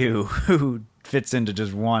 even you, who fits into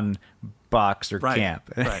just one box or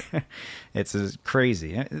camp. Right. It's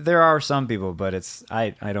crazy. There are some people, but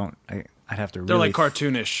I I'd have to They're really like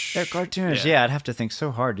cartoonish. They're cartoonish. Yeah, I'd have to think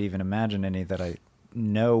so hard to even imagine any that I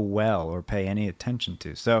know well or pay any attention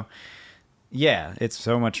to. So, yeah, it's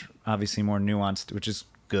so much obviously more nuanced, which is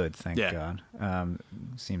good, thank God.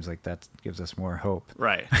 Seems like that gives us more hope.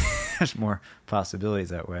 Right. There's more possibilities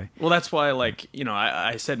that way. Well, that's why, like, you know,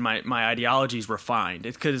 I said my ideology is refined.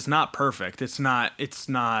 It's because it's not perfect. It's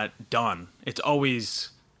not done. It's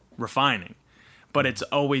always refining. But it's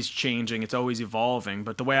always changing. It's always evolving.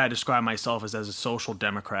 But the way I describe myself is as a social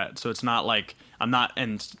democrat. So it's not like I'm not,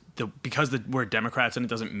 and because the word Democrats in it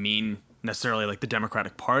doesn't mean necessarily like the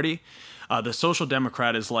Democratic Party. The social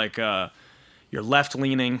democrat is like you're left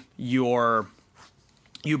leaning.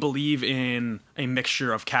 You believe in a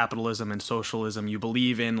mixture of capitalism and socialism. You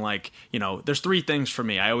believe in, like, you know, there's three things for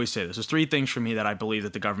me. I always say this. There's three things for me that I believe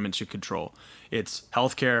that the government should control. It's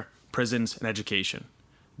healthcare, prisons, and education.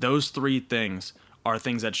 Those three things are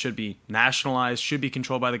things that should be nationalized, should be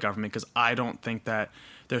controlled by the government, because I don't think that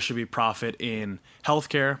there should be profit in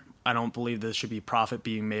healthcare. I don't believe there should be profit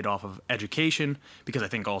being made off of education, because I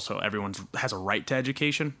think also everyone has a right to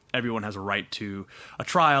education. Everyone has a right to a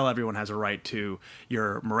trial. Everyone has a right to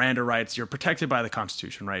your Miranda rights. You're protected by the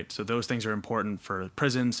Constitution, right? So those things are important for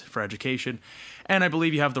prisons, for education. And I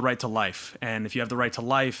believe you have the right to life. And if you have the right to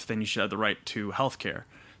life, then you should have the right to healthcare.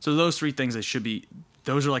 So those three things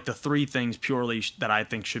those are like the three things purely that I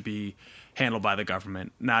think should be handled by the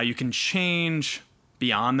government. Now, you can change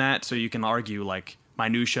beyond that, so you can argue like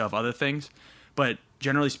minutia of other things, but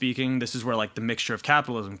generally speaking, this is where like the mixture of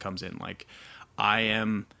capitalism comes in. Like, I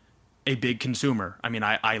am a big consumer. I mean,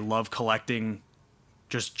 I love collecting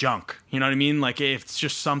just junk. You know what I mean? Like, it's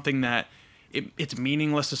just something that it's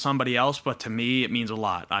meaningless to somebody else, but to me, it means a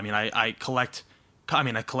lot. I mean, I collect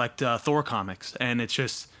Thor comics, and it's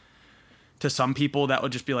just, to some people that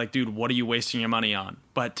would just be like, dude, what are you wasting your money on?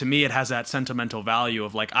 But to me, it has that sentimental value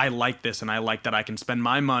of like, I like this, and I like that I can spend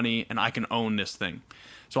my money and I can own this thing.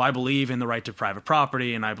 So I believe in the right to private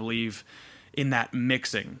property, and I believe in that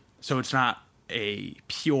mixing. So it's not a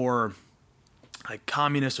pure like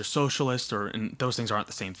communist or socialist, and those things aren't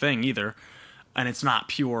the same thing either. And it's not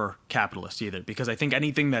pure capitalist either, because I think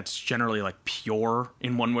anything that's generally like pure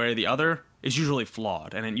in one way or the other is usually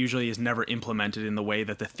flawed, and it usually is never implemented in the way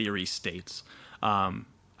that the theory states.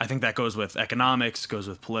 I think that goes with economics, goes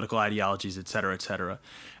with political ideologies, et cetera, et cetera.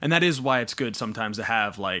 And that is why it's good sometimes to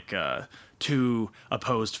have like two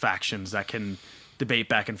opposed factions that can debate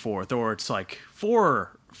back and forth, or it's like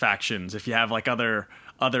four factions if you have like other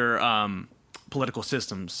political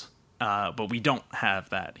systems. But we don't have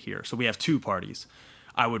that here. So we have two parties.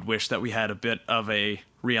 I would wish that we had a bit of a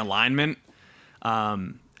realignment.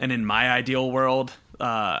 And in my ideal world,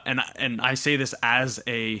 and I say this as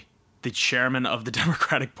the chairman of the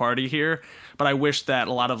Democratic Party here, but I wish that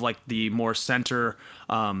a lot of like the more center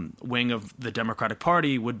wing of the Democratic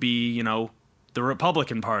Party would be, you know, the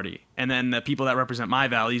Republican Party, and then the people that represent my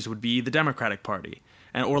values would be the Democratic Party,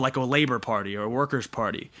 or like a Labor Party or a Workers'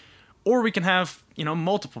 Party. Or we can have, you know,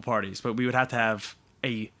 multiple parties, but we would have to have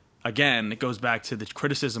again, it goes back to the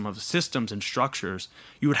criticism of systems and structures.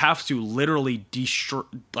 You would have to literally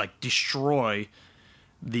destroy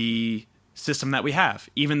the system that we have.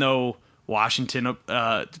 Even though Washington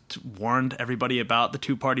warned everybody about the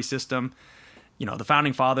two-party system, you know, the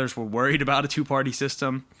founding fathers were worried about a two-party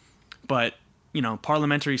system, but, you know,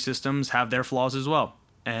 parliamentary systems have their flaws as well.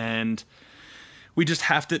 And we just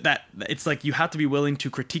have to, it's like you have to be willing to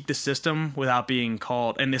critique the system without being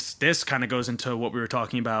called, and this kind of goes into what we were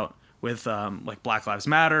talking about with like Black Lives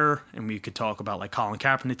Matter, and we could talk about like Colin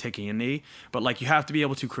Kaepernick taking a knee, but like you have to be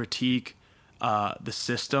able to critique the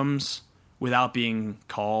systems without being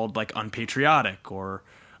called like unpatriotic, or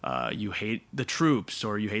you hate the troops,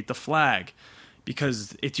 or you hate the flag,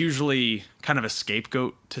 because it's usually kind of a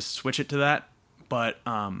scapegoat to switch it to that, but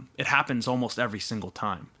it happens almost every single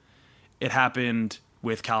time. It happened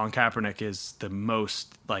with Colin Kaepernick is the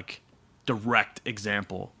most like direct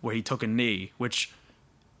example, where he took a knee, which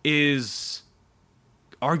is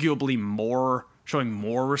arguably showing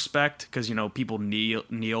more respect, because, you know, people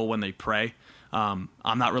kneel when they pray. I'm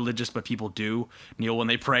not religious, but people do kneel when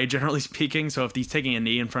they pray, generally speaking. So if he's taking a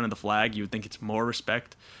knee in front of the flag, you would think it's more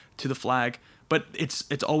respect to the flag. But it's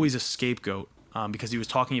always a scapegoat, because he was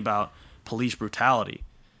talking about police brutality.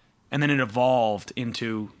 And then it evolved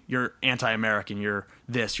into you're anti-American, you're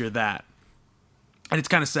this, you're that. And it's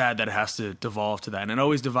kind of sad that it has to devolve to that. And it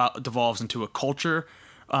always devolves into a culture,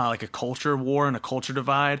 like a culture war and a culture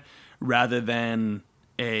divide, rather than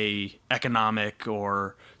a economic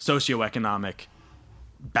or socioeconomic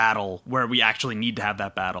battle where we actually need to have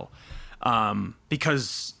that battle.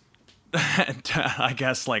 Because I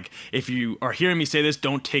guess like if you are hearing me say this,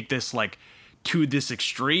 don't take this like to this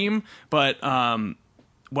extreme, but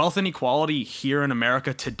wealth inequality here in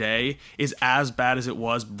America today is as bad as it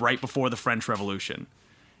was right before the French Revolution.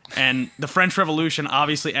 And the French Revolution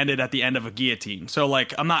obviously ended at the end of a guillotine. So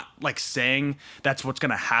like I'm not like saying that's what's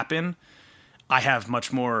going to happen. I have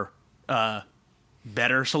much more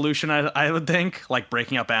better solution, I would think, like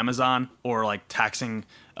breaking up Amazon or like taxing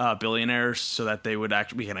billionaires so that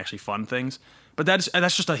we can actually fund things. But that's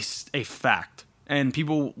just a fact, and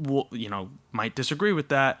people will might disagree with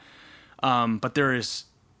that. But there is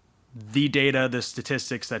the data, the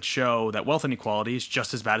statistics that show that wealth inequality is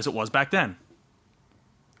just as bad as it was back then.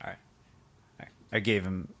 All right, I gave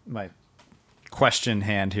him my question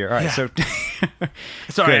hand here. All right, so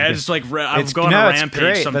sorry, good. I just like I'm going on a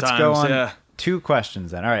rampage sometimes. Let's go on 2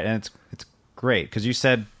 questions then. All right, and it's great because you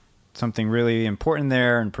said something really important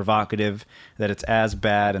there and provocative, that it's as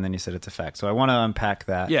bad, and then you said it's a fact. So I want to unpack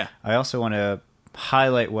that. Yeah. I also want to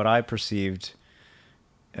highlight what I perceived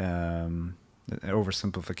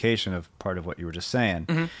oversimplification of part of what you were just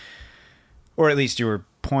saying, or at least you were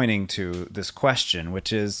pointing to this question,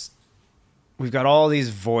 which is we've got all these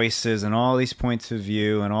voices and all these points of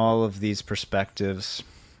view and all of these perspectives,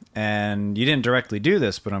 and you didn't directly do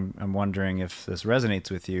this, but I'm wondering if this resonates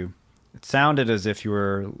with you. It sounded as if you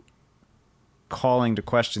were calling to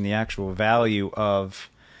question the actual value of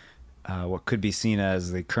what could be seen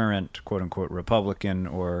as the current quote-unquote Republican,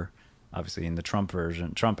 or obviously in the Trump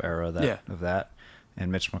era of that, and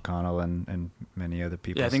Mitch McConnell and many other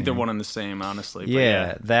people. Yeah, I think they're one and the same, honestly. But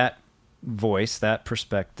yeah, that voice, that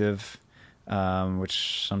perspective,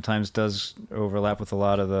 which sometimes does overlap with a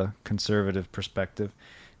lot of the conservative perspective,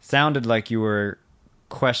 sounded like you were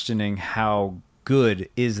questioning how good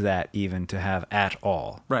is that even to have at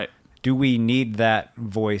all. Right. Do we need that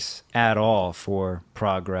voice at all for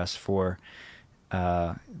progress, for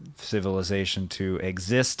civilization to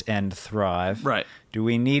exist and thrive? Right. Do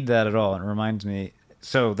we need that at all? It reminds me.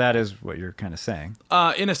 So that is what you're kind of saying.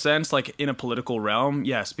 In a sense, like in a political realm,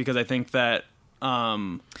 yes, because I think that.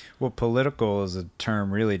 Well, political is a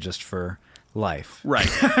term really just for life. Right.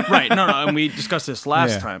 Right. No, and we discussed this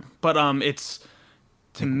last time. But it's,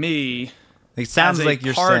 to me. It sounds like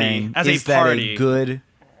you're saying, is that a good.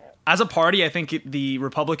 As a party, I think the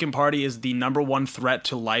Republican Party is the number one threat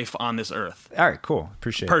to life on this earth. All right, cool.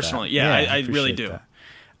 Appreciate that. Personally, yeah, I really do.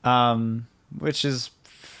 Which is,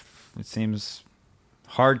 it seems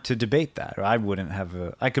hard to debate that. I wouldn't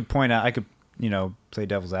have I could point out, I could, play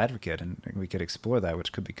devil's advocate and we could explore that,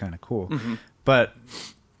 which could be kind of cool. Mm-hmm. But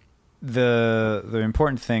the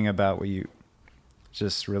important thing about what you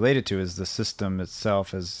just related to is the system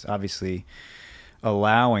itself is obviously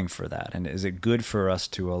allowing for that, and is it good for us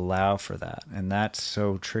to allow for that? And that's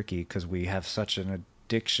so tricky because we have such an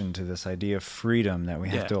addiction to this idea of freedom that we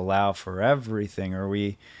have to allow for everything, or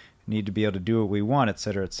we need to be able to do what we want, et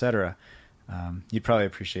cetera, et cetera. You'd probably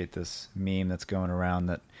appreciate this meme that's going around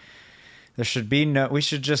that there should be we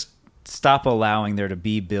should just stop allowing there to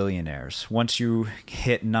be billionaires. Once you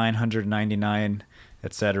hit 999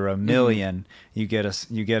 etc. million, you get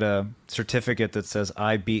a certificate that says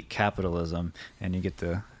I beat capitalism, and you get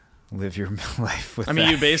to live your life with. I mean,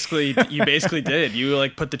 you basically did. You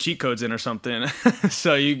like put the cheat codes in or something,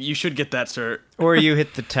 so you should get that cert. Or you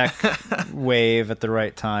hit the tech wave at the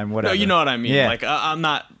right time. Whatever. No, you know what I mean. Yeah. Like I'm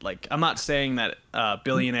not saying that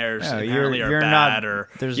billionaires inherently are bad, or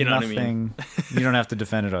there's you know nothing. What I mean? You don't have to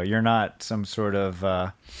defend it all. You're not some sort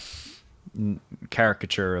of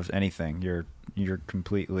caricature of anything. You're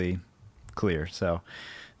completely clear. So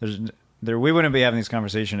we wouldn't be having this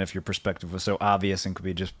conversation if your perspective was so obvious and could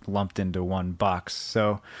be just lumped into one box.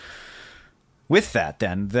 So with that,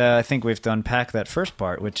 then, I think we have to unpack that first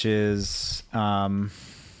part, which is, well,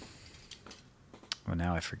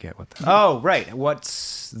 now I forget what right.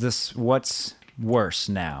 What's worse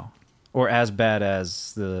now, or as bad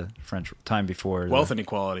as the French time before? Wealth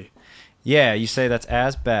inequality. Yeah, you say that's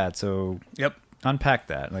as bad. So yep. Unpack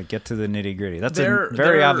that. Like, get to the nitty gritty. That's a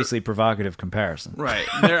very obviously provocative comparison, right?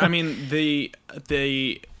 I mean,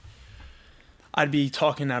 I'd be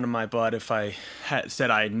talking out of my butt if I had said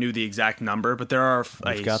I knew the exact number. But there are.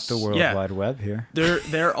 We've got the World Wide Web here.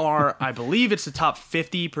 There are. I believe it's the top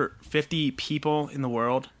 50 people in the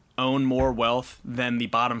world own more wealth than the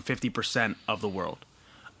bottom 50% of the world.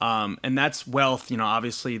 And that's wealth,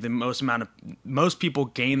 obviously the most people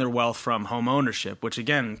gain their wealth from home ownership, which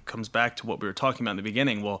again comes back to what we were talking about in the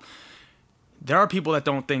beginning. Well, there are people that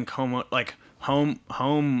don't think home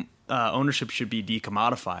ownership should be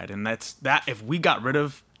decommodified. And that if we got rid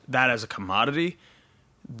of that as a commodity,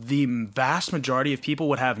 the vast majority of people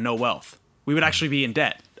would have no wealth. We would actually be in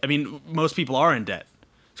debt. I mean, most people are in debt.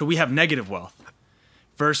 So we have negative wealth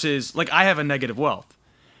versus, like, I have a negative wealth.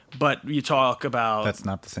 But you talk about... That's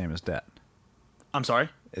not the same as debt. I'm sorry?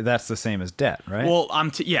 That's the same as debt, right? Well,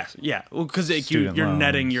 yeah. Well, because you're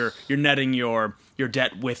netting your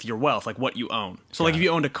debt with your wealth, like what you own. So, like, if you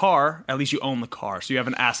owned a car, at least you own the car. So you have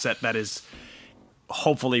an asset that is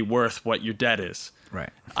hopefully worth what your debt is. Right.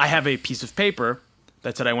 I have a piece of paper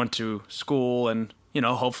that said I went to school, and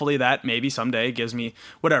hopefully that maybe someday gives me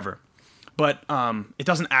whatever. But it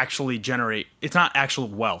doesn't actually generate. It's not actual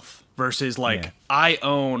wealth. Versus, like, I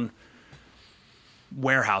own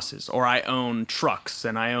warehouses, or I own trucks,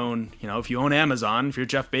 and I own, if you own Amazon, if you're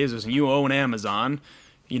Jeff Bezos and you own Amazon,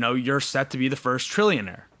 you're set to be the first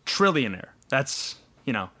trillionaire. That's,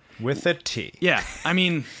 with a T. Yeah. I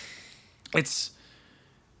mean, it's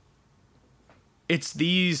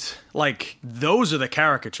these, like, those are the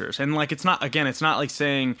caricatures. And, like, it's not like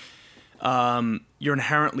saying you're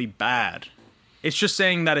inherently bad. It's just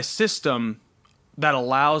saying that a system that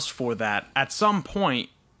allows for that at some point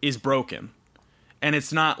is broken. And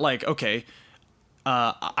it's not like, okay,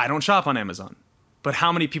 I don't shop on Amazon, but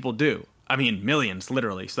how many people do? I mean, millions,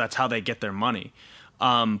 literally. So that's how they get their money.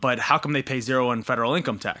 But how come they pay zero in federal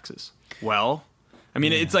income taxes? Well, I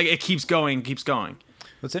mean, it's like it keeps going. Well,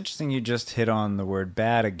 it's interesting you just hit on the word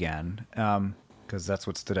bad again, because that's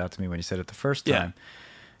what stood out to me when you said it the first time. Yeah.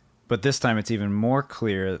 But this time it's even more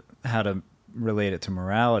clear how to relate it to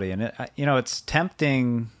morality. And, it's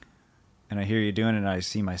tempting, and I hear you doing it, and I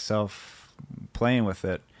see myself playing with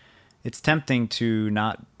it. It's tempting to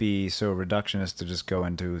not be so reductionist to just go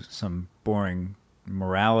into some boring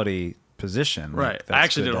morality position. Right. Like, I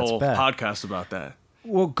actually did a whole podcast about that.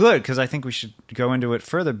 Well, good, because I think we should go into it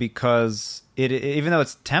further, because even though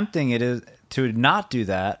it's tempting, it is to not do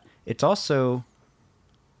that. It's also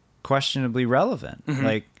questionably relevant. Mm-hmm.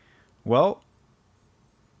 Like, well,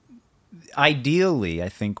 ideally, I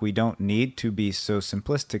think we don't need to be so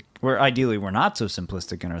simplistic. Ideally, we're not so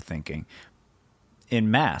simplistic in our thinking in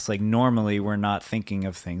mass. Like, normally, we're not thinking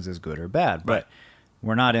of things as good or bad. But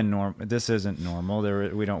we're not in norm. This isn't normal.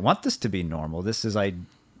 We don't want this to be normal. This is, I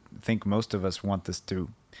think most of us want this to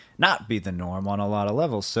not be the norm on a lot of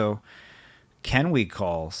levels. So can we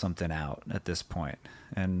call something out at this point?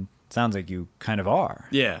 And it sounds like you kind of are.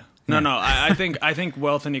 Yeah. No. I think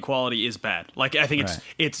wealth inequality is bad. Like, I think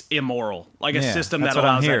it's immoral. Like, a system that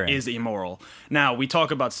allows that is immoral. Now, we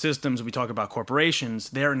talk about systems, we talk about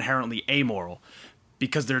corporations. They're inherently amoral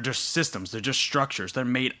because they're just systems. They're just structures. They're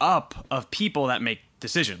made up of people that make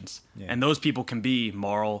decisions. Yeah. And those people can be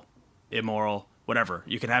moral, immoral, whatever.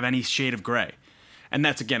 You can have any shade of gray. And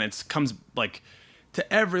that's, again, it comes, like,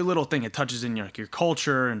 to every little thing. It touches in your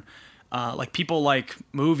culture, and like, people like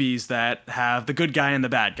movies that have the good guy and the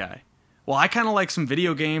bad guy. Well, I kind of like some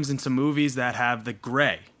video games and some movies that have the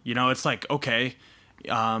gray. It's like, okay,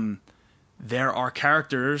 there are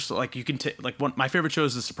characters, like, you can like, one my favorite show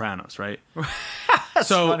is The Sopranos, right?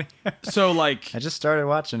 Funny. So, like, I just started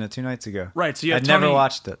watching it 2 nights ago. Right. So I'd never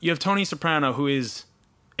watched it. You have Tony Soprano, who is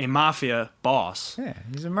a mafia boss. Yeah,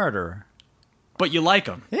 he's a murderer. But you like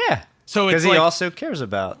him. Yeah. So it's because he also cares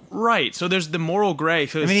about. Right. So there's the moral gray.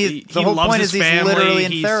 I mean, the whole point is he's literally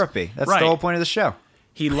in therapy. That's the whole point of the show.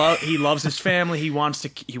 He loves his family. He wants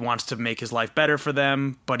to make his life better for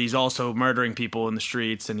them, but he's also murdering people in the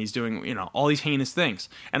streets, and he's doing all these heinous things.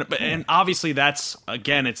 And obviously that's,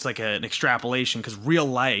 again, it's like an extrapolation, because real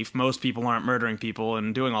life, most people aren't murdering people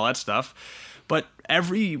and doing all that stuff. But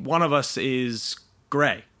every one of us is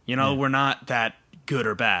gray. We're not that good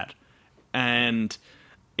or bad, and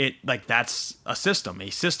that's a system. A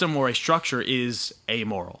system or a structure is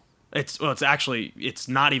amoral. It's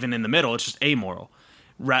not even in the middle. It's just amoral.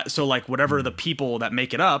 So, like, whatever the people that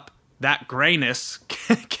make it up, that grayness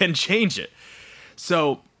can change it.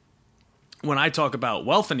 So when I talk about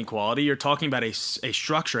wealth inequality, you're talking about a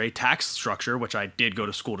structure, a tax structure, which I did go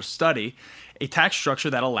to school to study, a tax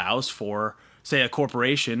structure that allows for, say, a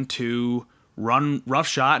corporation to run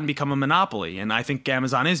roughshod and become a monopoly. And I think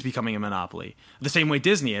Amazon is becoming a monopoly, the same way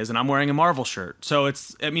Disney is, and I'm wearing a Marvel shirt. So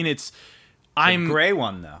I'm a gray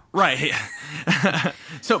one, though. Right.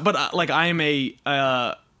 So, but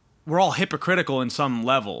we're all hypocritical in some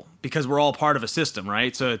level because we're all part of a system,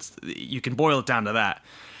 right? So you can boil it down to that.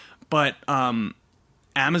 But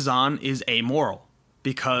Amazon is amoral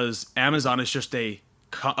because Amazon is just a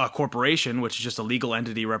corporation, which is just a legal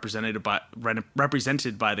entity represented by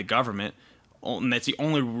the government, and that's the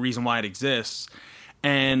only reason why it exists.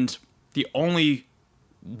 And the only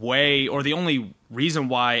way, or the only reason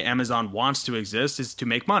why Amazon wants to exist, is to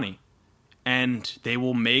make money. And they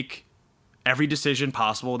will make every decision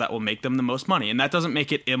possible that will make them the most money. And that doesn't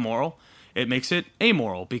make it immoral. It makes it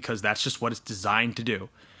amoral because that's just what it's designed to do.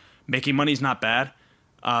 Making money is not bad.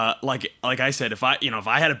 Like I said, if I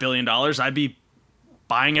had $1 billion, I'd be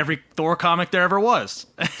buying every Thor comic there ever was.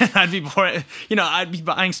 I'd be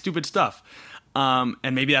buying stupid stuff.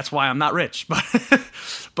 And maybe that's why I'm not rich,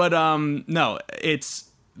 but no, it's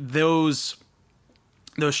those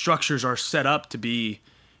structures are set up to be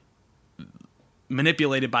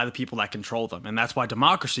manipulated by the people that control them. And that's why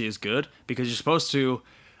democracy is good, because you're supposed to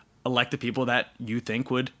elect the people that you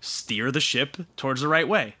think would steer the ship towards the right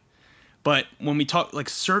way. But when we talk like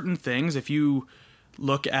certain things, if you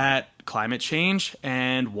look at climate change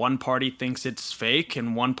and one party thinks it's fake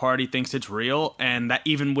and one party thinks it's real, and that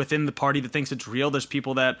even within the party that thinks it's real, there's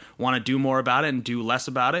people that want to do more about it and do less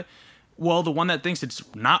about it. Well, the one that thinks it's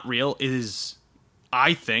not real is,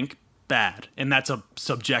 I think, bad. And that's a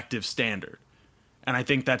subjective standard. And I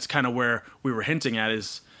think that's kind of where we were hinting at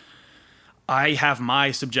is I have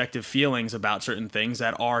my subjective feelings about certain things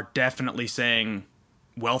that are definitely saying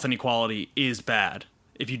wealth inequality is bad.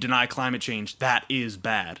 If you deny climate change, that is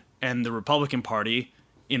bad. And the Republican Party,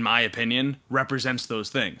 in my opinion, represents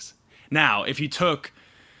those things. Now, if you took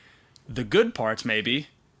the good parts, maybe,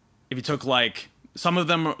 if you took like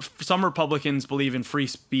some Republicans believe in free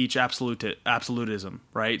speech absolutism,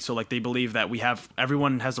 right? So like they believe that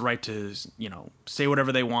everyone has the right to, say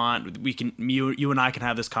whatever they want. You and I can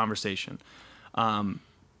have this conversation.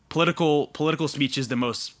 Political speech is the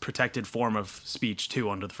most protected form of speech too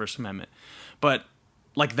under the First Amendment. But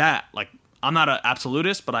like that, like I'm not an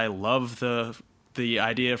absolutist, but I love the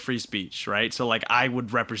idea of free speech, right? So like I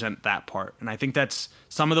would represent that part. And I think that's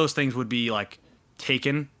some of those things would be like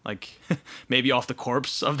taken like maybe off the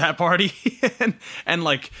corpse of that party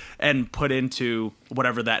and put into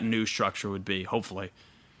whatever that new structure would be, hopefully.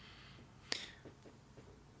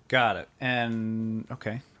 Got it. And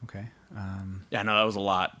okay. Yeah, no, that was a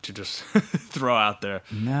lot to just throw out there.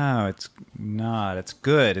 No, it's not. It's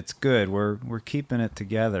good. We're keeping it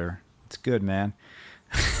together. It's good, man.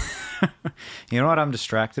 You know what I'm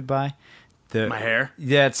distracted by? My hair?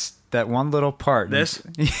 Yeah, it's that one little part. This?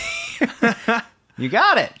 You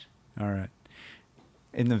got it. All right.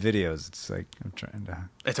 In the videos, it's like I'm trying to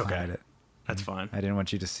It's okay. hide it. That's fine. I didn't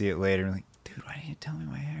want you to see it later. Like, dude, why didn't you tell me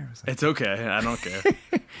my hair was like It's okay. I don't care.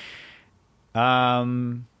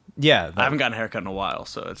 Yeah. I haven't gotten a haircut in a while,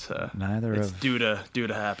 so it's due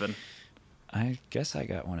to happen. I guess I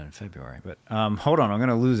got one in February, but hold on, I'm going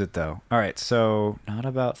to lose it though. All right, so not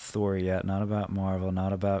about Thor yet, not about Marvel,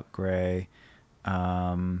 not about Grey.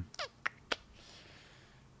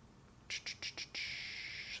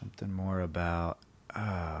 Something more about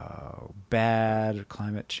bad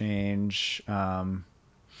climate change. Oh,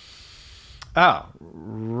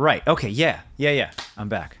 right. Okay, yeah. I'm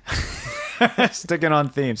back. Sticking on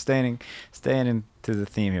theme, staying into the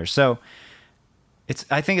theme here. So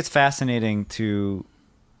I think it's fascinating to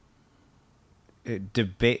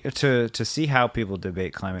debate to see how people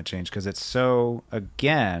debate climate change, because it's so,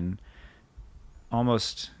 again,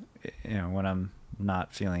 almost, when I'm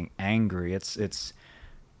not feeling angry, it's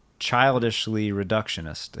childishly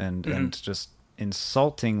reductionist and just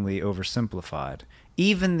insultingly oversimplified.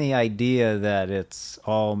 Even the idea that it's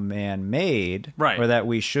all man-made, right, or that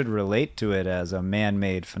we should relate to it as a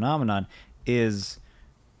man-made phenomenon, is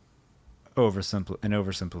an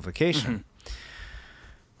oversimplification.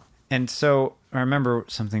 And so I remember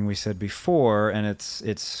something we said before, and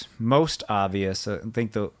it's most obvious. I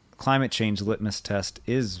think the climate change litmus test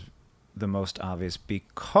is the most obvious,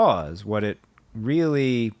 because what it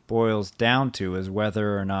really boils down to is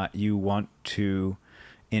whether or not you want to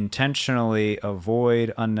intentionally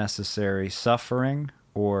avoid unnecessary suffering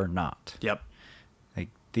or not. Yep. Like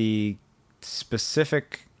the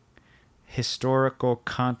specific historical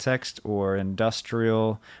context or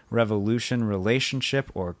industrial revolution relationship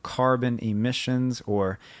or carbon emissions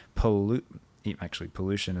or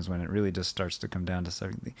pollution is when it really just starts to come down to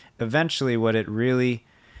something. Eventually what it really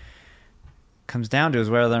comes down to is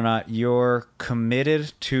whether or not you're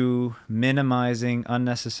committed to minimizing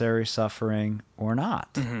unnecessary suffering or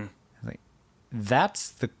not. Like,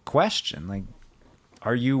 that's the question. Like,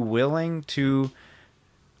 are you willing to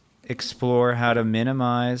explore how to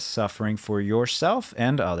minimize suffering for yourself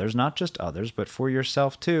and others, not just others, but for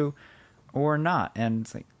yourself too, or not? And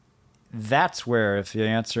it's like, that's where, if the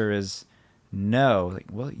answer is no, like,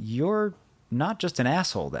 well, you're not just an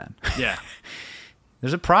asshole then. Yeah.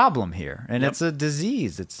 There's a problem here, and Yep. it's a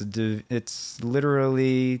disease. It's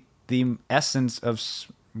literally the essence of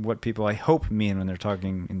what people, I hope, mean when they're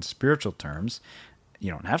talking in spiritual terms. You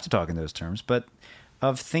don't have to talk in those terms, but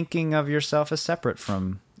of thinking of yourself as separate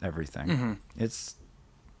from everything. It's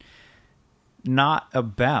not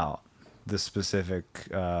about the specific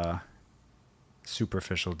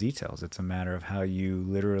superficial details. It's a matter of how you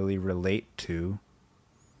literally relate to,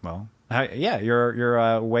 well,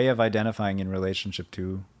 your way of identifying in relationship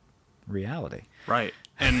to reality. Right.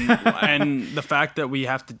 And the fact that we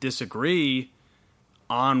have to disagree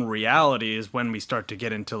on reality is when we start to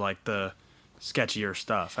get into like the sketchier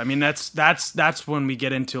stuff. I mean, that's when we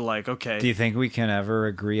get into like, okay. Do you think we can ever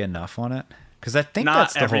agree enough on it? Because I think not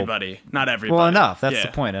that's the everybody. whole... Not everybody. Well, enough. That's Yeah.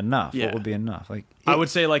 the point. Enough. Yeah. What would be enough? Like I would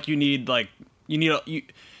say like you need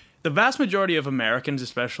the vast majority of Americans,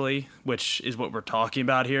 especially, which is what we're talking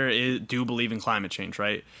about here, do believe in climate change,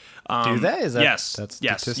 right? Do they? Is that, yes. That's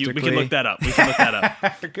yes. statistically... We can look that up.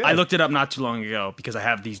 Good. I looked it up not too long ago because I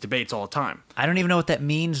have these debates all the time. I don't even know what that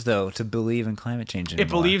means, though, to believe in climate change anymore. It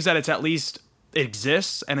believes that it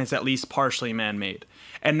exists and it's at least partially man-made.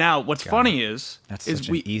 And now what's funny is... That's such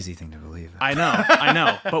an easy thing to believe in. I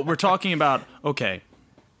know. But we're talking about, okay,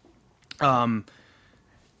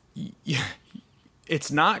 it's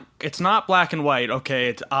not black and white. Okay,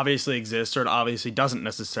 it obviously exists or it obviously doesn't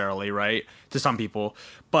necessarily, right? To some people.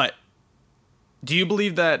 But do you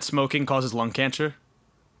believe that smoking causes lung cancer?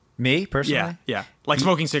 Me, personally? Yeah. Like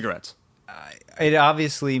smoking cigarettes. It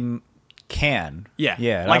obviously can. Yeah.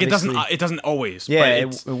 Yeah. Like it doesn't always. Yeah,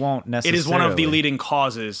 but it won't necessarily. It is one of the leading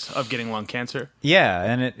causes of getting lung cancer. Yeah,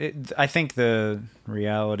 and I think the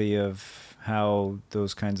reality of how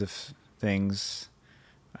those kinds of things...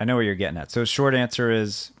 I know what you're getting at. So short answer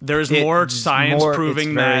is... There's more science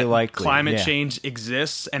proving that likely, climate change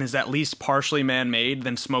exists and is at least partially man-made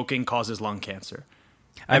than smoking causes lung cancer.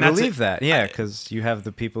 And I believe that, yeah, because you have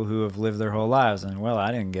the people who have lived their whole lives and, well,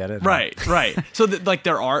 I didn't get it. Right. So,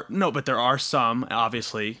 there are some,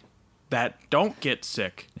 obviously, that don't get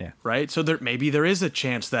sick. Yeah. Right? So maybe there is a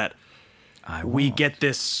chance that we get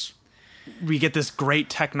this great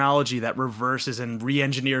technology that reverses and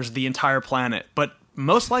re-engineers the entire planet. But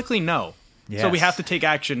most likely, no. Yes. So we have to take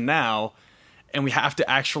action now, and we have to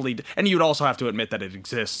actually... And you would also have to admit that it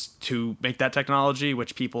exists to make that technology,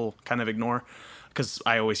 which people kind of ignore. Because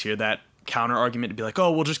I always hear that counter-argument to be like, oh,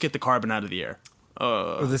 we'll just get the carbon out of the air.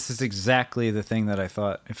 Well, this is exactly the thing that I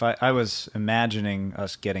thought. If I was imagining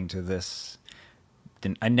us getting to this...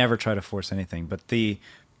 I never try to force anything, but the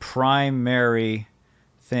primary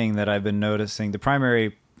thing that I've been noticing, the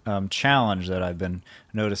primary challenge that I've been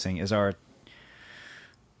noticing is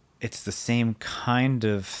it's the same kind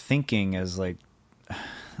of thinking as like,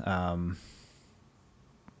 and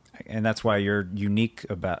that's why you're unique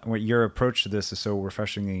about your approach to this is so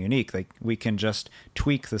refreshingly unique. Like we can just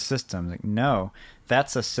tweak the system. Like, no,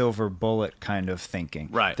 that's a silver bullet kind of thinking.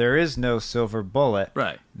 Right. There is no silver bullet.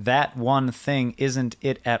 Right. That one thing isn't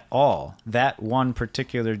it at all. That one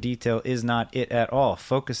particular detail is not it at all.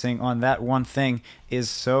 Focusing on that one thing is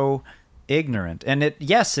so ignorant. And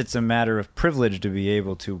it's a matter of privilege to be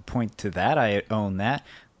able to point to that. I own that.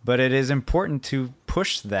 But it is important to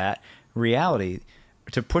push that reality,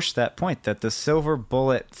 to push that point that the silver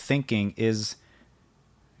bullet thinking is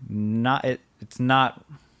not... It's not...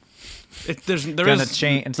 It's not going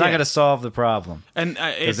to solve the problem. And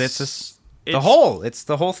it's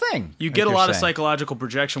the whole thing. You get a lot of psychological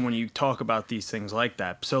projection when you talk about these things like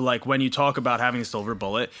that. So, like, when you talk about having a silver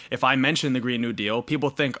bullet, if I mention the Green New Deal, people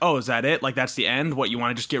think, oh, is that it? Like, that's the end? What, you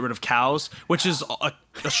want to just get rid of cows? Which is a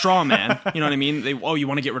straw man. You know what I mean? You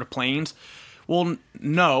want to get rid of planes? Well,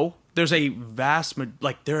 no. There's a vast number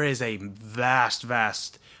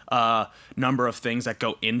of things that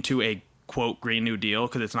go into a, quote, Green New Deal,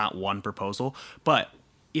 because it's not one proposal. But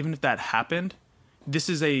even if that happened, this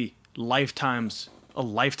is a lifetime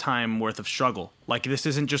worth of struggle. Like, this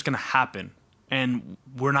isn't just going to happen, and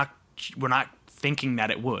we're not thinking that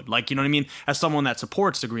it would. Like, you know what I mean? As someone that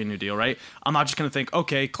supports the Green New Deal, right? I'm not just going to think,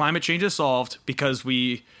 okay, climate change is solved because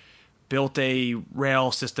we built a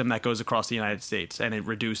rail system that goes across the United States and it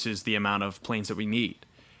reduces the amount of planes that we need,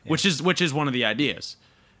 which is one of the ideas,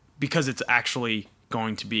 because it's actually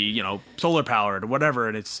going to be, solar powered or whatever,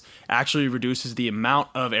 and it's actually reduces the amount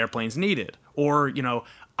of airplanes needed. Or,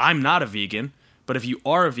 I'm not a vegan, but if you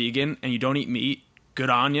are a vegan and you don't eat meat, good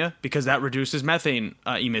on you, because that reduces methane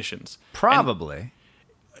emissions. Probably.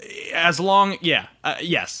 And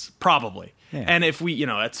yes, probably. Yeah. And if we,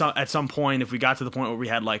 at some point, if we got to the point where we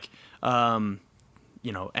had like,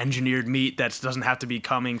 engineered meat that doesn't have to be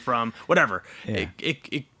coming from whatever,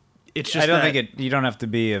 it's just. I don't think you don't have to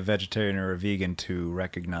be a vegetarian or a vegan to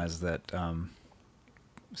recognize that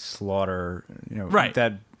slaughter, right.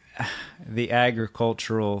 that the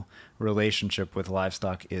agricultural relationship with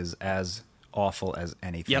livestock is as awful as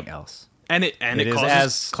anything else. And it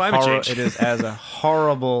causes climate change. It is as a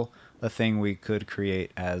horrible a thing we could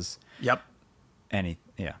create as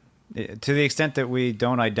To the extent that we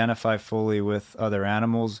don't identify fully with other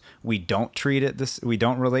animals, we don't treat it this. We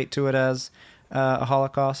don't relate to it as a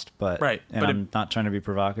Holocaust. But Right. And But I'm not trying to be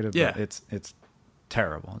provocative. Yeah. But it's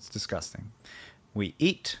terrible. It's disgusting. We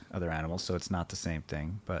eat other animals, so it's not the same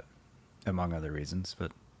thing. But among other reasons.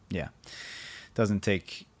 But yeah, doesn't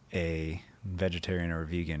take a vegetarian or a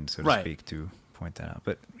vegan, so to Right. speak, to point that out.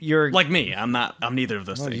 But you're Like me, I'm neither of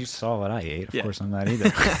those well, things. you saw what I ate. Of Yeah. course, I'm not either.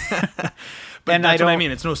 But and that's I what I don't-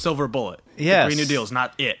 mean. It's no silver bullet. Yes. The Green New Deal is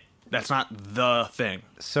not it. That's not the thing.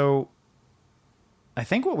 So, I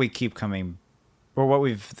think what we keep coming, or what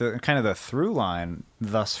we've the kind of the through line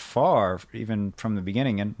thus far, even from the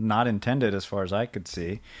beginning, and not intended as far as I could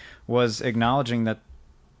see, was acknowledging that.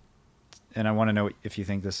 And I want to know if you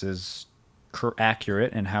think this is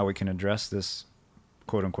accurate and how we can address this,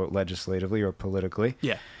 quote unquote, legislatively or politically.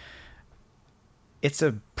 Yeah. It's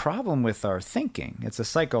a problem with our thinking. It's a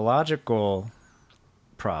psychological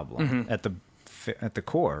problem at the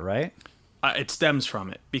core, right? It stems from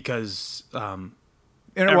it because In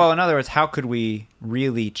other words, how could we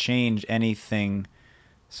really change anything,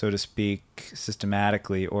 so to speak,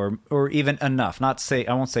 systematically, or even enough? I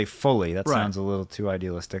won't say fully. That Right. sounds a little too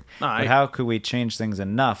idealistic. No, but how could we change things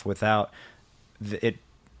enough without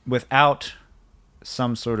without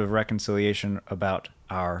some sort of reconciliation about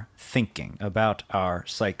our thinking, about our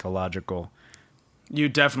psychological? you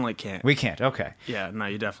definitely can't. We can't. Okay. Yeah, no,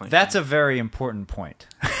 you definitely That's a very important point.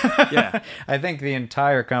 can't. Yeah, I think the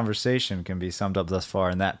entire conversation can be summed up thus far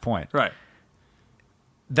in that point. right.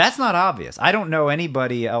 That's not obvious. I don't know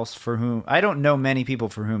anybody else I don't know many people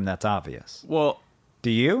for whom that's obvious. Well, Do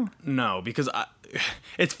you? no, because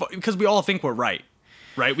because we all think we're right.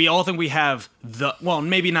 Right? We all think we have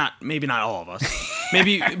maybe not all of us.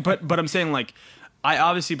 Maybe but I'm saying, like, I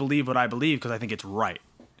obviously believe what I believe because I think it's right.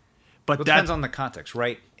 But It that depends on the context,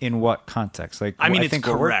 right? In what context? Like, I mean, I it's think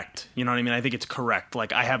correct. You know what I mean? I think it's correct.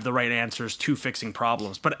 Like, I have the right answers to fixing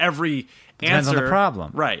problems. But every depends answer on the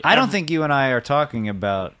problem, right? I don't think you and I are talking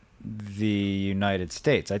about the United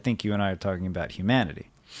States. I think you and I are talking about humanity.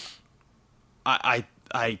 I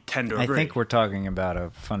tend to agree. I think we're talking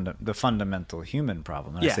about the fundamental human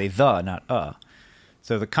problem. And Yeah. I say the, not a.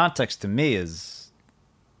 So the context to me is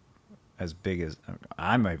as big as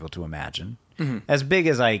I'm able to imagine, as big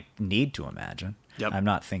as I need to imagine. Yep. I'm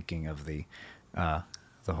not thinking of the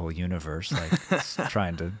whole universe, like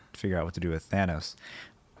trying to figure out what to do with Thanos.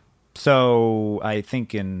 So I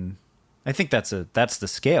think that's the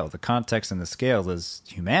scale. The context and the scale is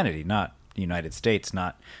humanity, not the United States,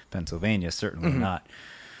 not Pennsylvania, certainly not.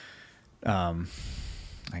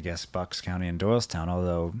 I guess Bucks County and Doylestown,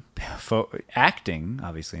 although acting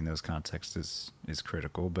obviously in those contexts is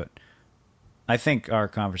critical, but I think our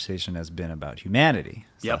conversation has been about humanity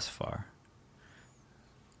thus far.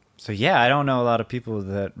 So yeah, I don't know a lot of people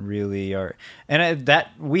that really are, and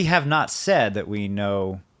that we have not said that we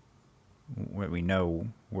know what we know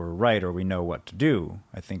we're right or we know what to do.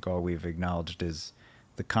 I think all we've acknowledged is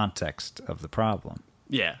the context of the problem.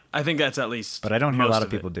 Yeah, I think that's at least. But I don't hear a most lot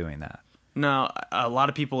of it. people doing that. No, a lot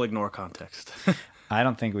of people ignore context. I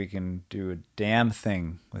don't think we can do a damn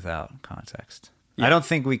thing without context. Yeah. I don't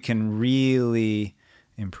think we can really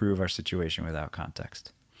improve our situation without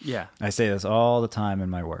context. Yeah, I say this all the time in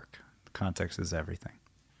my work. Context is everything.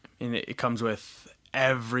 and it comes with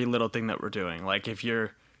every little thing that we're doing. Like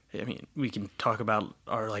we can talk about,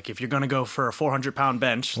 or like if you're gonna go for a 400-pound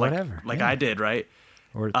bench, Whatever, like yeah. I did, right?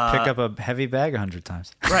 Or pick up a heavy bag 100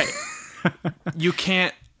 times. Right. You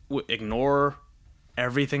can't ignore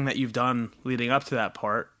everything that you've done leading up to that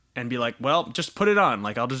part and be like, well, just put it on.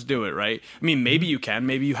 Like, I'll just do it, right? I mean, maybe you can.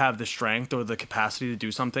 Maybe you have the strength or the capacity to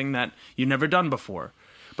do something that you've never done before.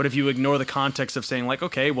 But if you ignore the context of saying, like,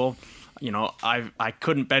 okay, well, you know, I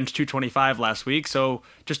couldn't bench 225 last week, so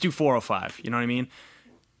just do 405. You know what I mean?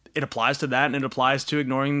 It applies to that, and it applies to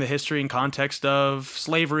ignoring the history and context of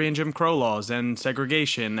slavery and Jim Crow laws and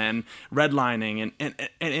segregation and redlining, and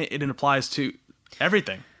it applies to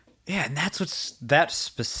everything. Yeah, and that's that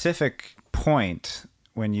specific point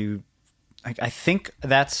when you, I think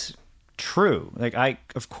that's true. Like I,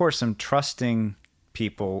 of course, am trusting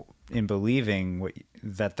people in believing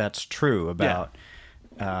that's true about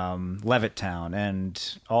Levittown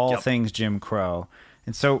and all things Jim Crow,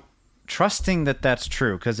 and so trusting that that's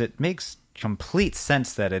true because it makes complete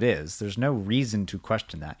sense that it is. There's no reason to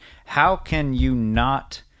question that. How can you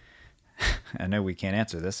not? I know we can't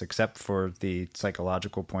answer this except for the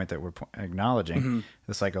psychological point that we're acknowledging,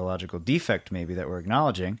 the psychological defect maybe that we're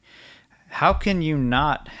acknowledging. How can you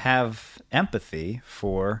not have empathy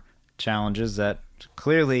for challenges that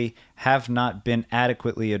clearly have not been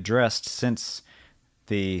adequately addressed since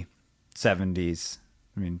the 70s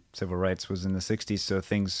I mean, civil rights was in the 60s, so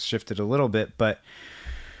things shifted a little bit, but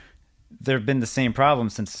there have been the same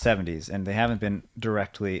problems since the 70s, and they haven't been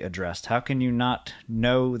directly addressed. How can you not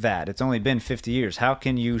know that? It's only been 50 years. How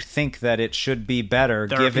can you think that it should be better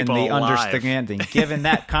given the understanding? Given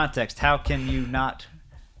that context, how can you not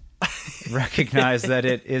recognize that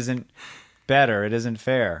it isn't better? It isn't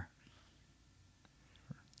fair.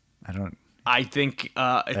 I think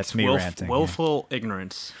it's willful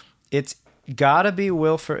ignorance. It's gotta be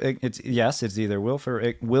willful. It's either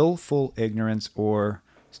willful ignorance or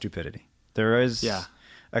stupidity. There is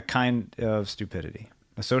a kind of stupidity,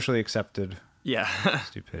 a socially accepted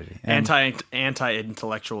stupidity. And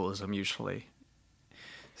Anti-intellectualism usually.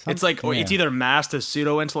 It's like it's either masked as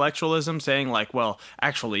pseudo-intellectualism, saying like, well,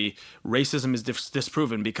 actually, racism is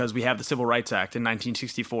disproven because we have the Civil Rights Act in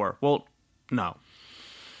 1964. Well, no.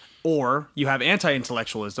 Or you have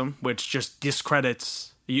anti-intellectualism, which just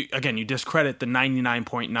discredits, you discredit the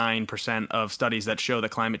 99.9% of studies that show that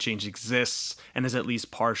climate change exists and is at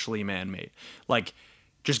least partially man-made. Like,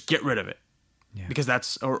 just get rid of it. Yeah. Because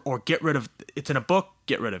that's, or get rid of, it's in a book,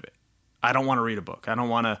 get rid of it. I don't want to read a book. I don't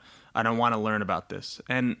want to learn about this.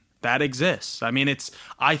 And that exists. I mean,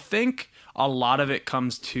 I think a lot of it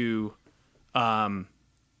comes to,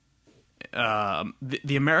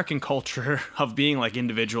 the American culture of being like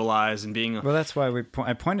individualized and being that's why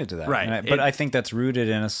I pointed to that, right? But I think that's rooted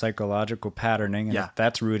in a psychological patterning, and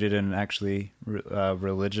that's rooted in actually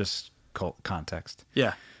religious context.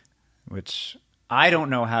 Yeah, which I don't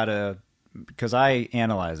know how to, because I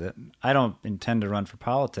analyze it. I don't intend to run for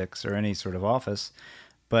politics or any sort of office,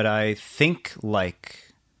 but I think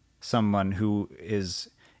like someone who is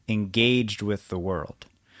engaged with the world,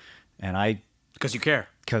 and because you care.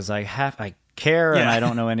 Because I care, and I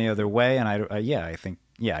don't know any other way, and I think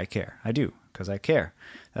I care. I do, because I care.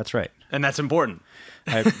 That's right. And that's important.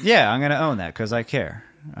 I'm going to own that, because I care.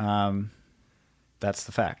 That's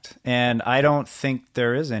the fact. And I don't think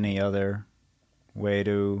there is any other way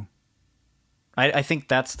to... I think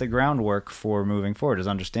that's the groundwork for moving forward, is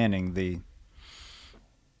understanding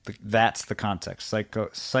that's the context.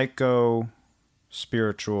 Psycho,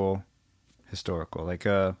 spiritual, historical. Like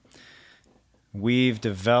we've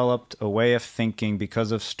developed a way of thinking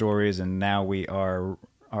because of stories, and now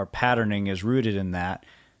our patterning is rooted in that.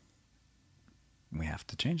 We have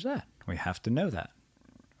to change that. We have to know that,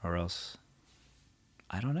 or else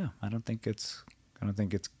I don't know. I don't think it's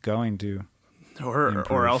going to.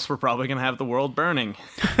 Or else we're probably going to have the world burning.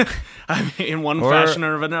 I mean, in one fashion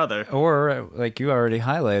or another. Or like you already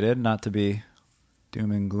highlighted, not to be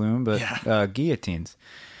doom and gloom, but guillotines.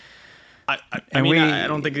 I mean, I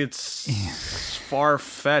don't think it's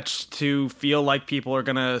far-fetched to feel like people are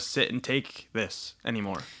going to sit and take this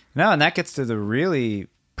anymore. No, and that gets to the really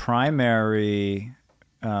primary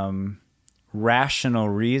rational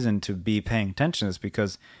reason to be paying attention to this,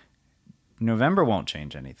 because November won't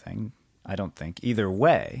change anything, I don't think, either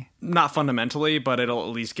way. Not fundamentally, but it'll at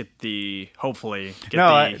least hopefully get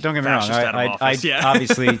don't get me wrong. I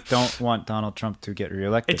obviously don't want Donald Trump to get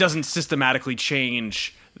reelected. It doesn't systematically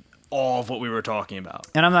change all of what we were talking about.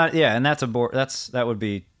 And I'm not, and that's that would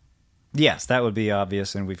be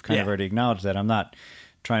obvious, and we've kind of already acknowledged that. I'm not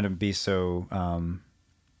trying to be so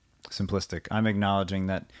simplistic. I'm acknowledging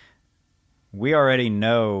that we already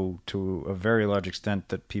know to a very large extent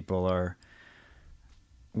that people are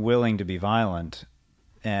willing to be violent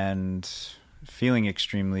and feeling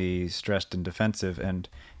extremely stressed and defensive, and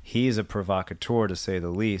he's a provocateur, to say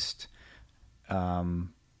the least.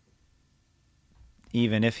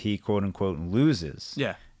 Even if he quote unquote loses,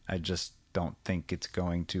 I just don't think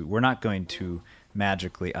we're not going to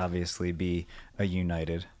magically, obviously, be a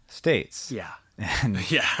United States. Yeah. And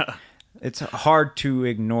it's hard to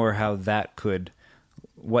ignore what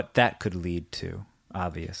that could lead to,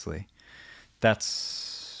 obviously.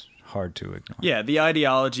 That's hard to ignore. Yeah, the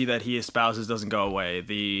ideology that he espouses doesn't go away.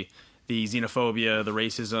 The xenophobia, the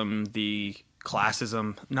racism, the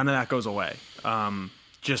classism, none of that goes away.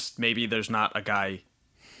 Just maybe there's not a guy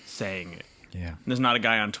saying it. Yeah. There's not a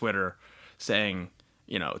guy on Twitter saying,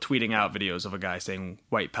 tweeting out videos of a guy saying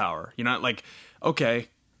white power. Okay,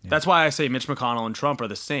 that's why I say Mitch McConnell and Trump are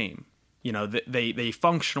the same. They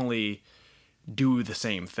functionally do the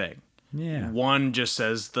same thing. Yeah. One just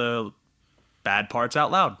says the bad parts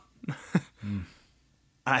out loud.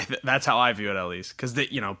 That's how I view it, at least, because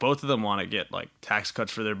both of them want to get like tax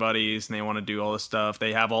cuts for their buddies, and they want to do all this stuff.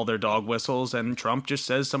 They have all their dog whistles, and Trump just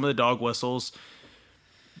says some of the dog whistles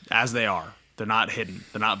as they are. They're not hidden.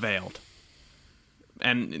 They're not veiled.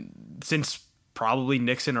 And since probably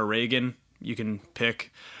Nixon or Reagan, you can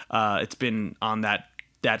pick. It's been on that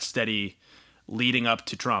steady leading up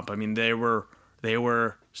to Trump. I mean, they were They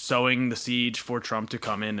were sowing the siege for Trump to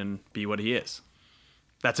come in and be what he is.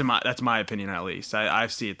 That's my opinion, at least. I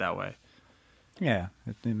see it that way. Yeah,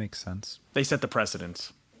 it makes sense. They set the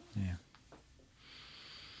precedence. Yeah.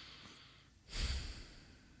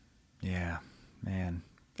 Yeah, man.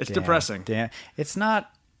 It's depressing. Damn. It's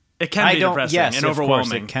not. It can be depressing and overwhelming. Of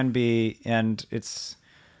course it can be, and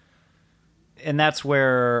that's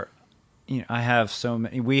where we have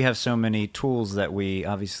so many tools that we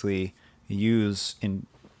obviously use in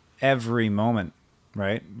every moment,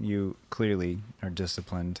 right? You clearly are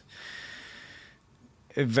disciplined,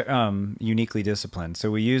 uniquely disciplined. So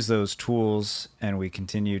we use those tools and we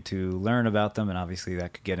continue to learn about them, and obviously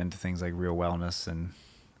that could get into things like real wellness and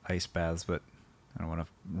ice baths, but I don't want to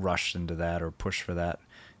rush into that or push for that.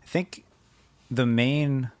 I think the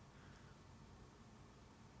main,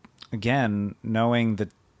 again, knowing that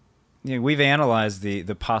we've analyzed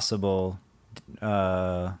the possible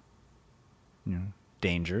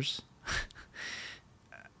dangers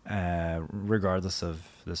regardless of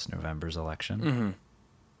this November's election. Mm-hmm.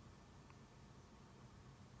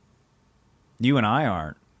 You and I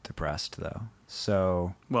aren't depressed, though.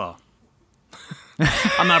 So, well,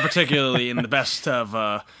 I'm not particularly in the best of,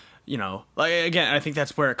 like, again, I think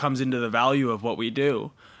that's where it comes into the value of what we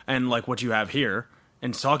do and like what you have here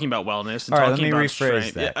and talking about wellness and talking about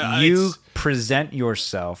strength. Let me rephrase that. You present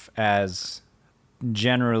yourself as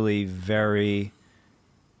generally very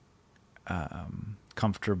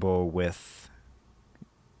comfortable with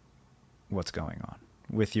what's going on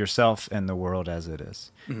with yourself and the world as it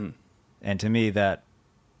is. Mm-hmm. And to me, that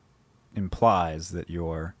implies that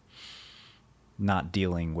you're not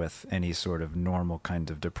dealing with any sort of normal kind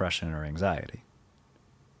of depression or anxiety.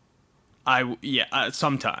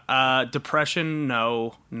 Sometimes. Depression,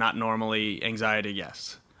 no. Not normally. Anxiety,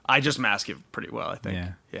 yes. I just mask it pretty well, I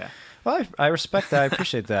think. Yeah. Well, I respect that. I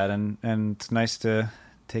appreciate that. And it's nice to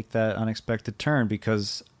take that unexpected turn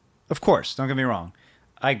because, of course, don't get me wrong.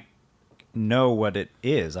 I know what it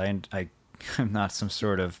is. I'm not some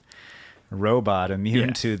sort of robot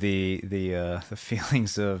immune to the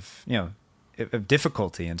feelings of of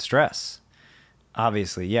difficulty and stress.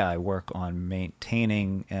 Obviously, I work on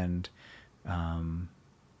maintaining and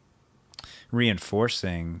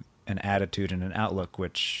reinforcing an attitude and an outlook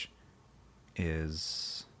which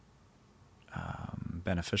is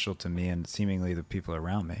beneficial to me and seemingly the people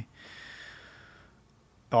around me.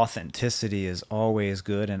 Authenticity is always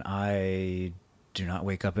good, and I do not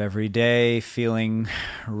wake up every day feeling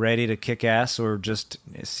ready to kick ass or just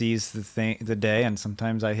seize the day. And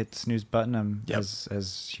sometimes I hit the snooze button. I'm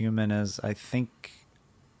as human as I think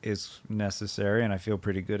is necessary, and I feel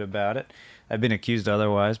pretty good about it. I've been accused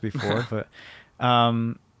otherwise before, but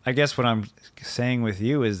I guess what I'm saying with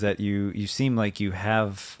you is that you seem like you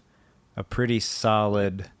have a pretty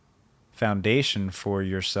solid foundation for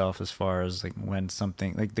yourself as far as like when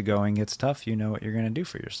something like the going gets tough, you know what you're going to do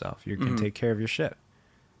for yourself. You can take care of your shit.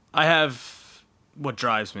 I have what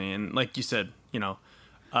drives me, and like you said,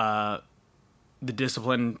 the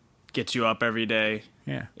discipline gets you up every day.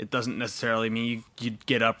 Yeah. It doesn't necessarily mean you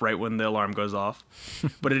get up right when the alarm goes off,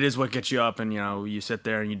 but it is what gets you up, and you sit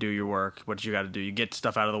there and you do your work, what you got to do. You get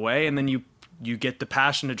stuff out of the way, and then you get the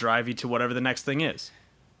passion to drive you to whatever the next thing is.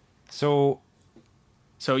 So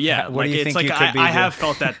yeah, what do you it's think like I have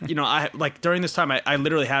felt that, I like during this time, I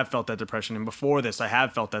literally have felt that depression. And before this, I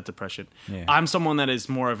have felt that depression. Yeah. I'm someone that is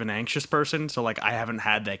more of an anxious person. So like I haven't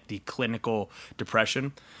had like the clinical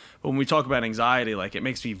depression. But when we talk about anxiety, like it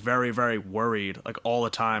makes me very, very worried like all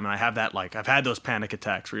the time. And I have that, like I've had those panic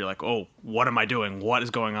attacks where you're like, oh, what am I doing? What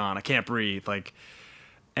is going on? I can't breathe.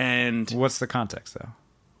 And what's the context though?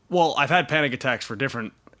 Well, I've had panic attacks for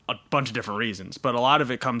a bunch of different reasons, but a lot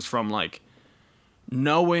of it comes from like,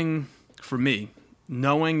 knowing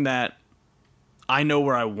that I know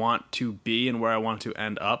where I want to be and where I want to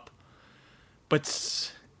end up,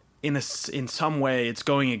 but in some way it's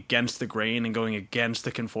going against the grain and going against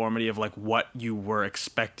the conformity of like what you were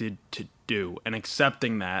expected to do, and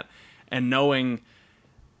accepting that and knowing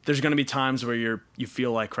there's going to be times where you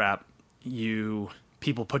feel like crap,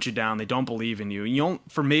 people put you down, they don't believe in you.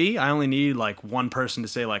 For me, I only need like one person to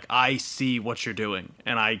say like, I see what you're doing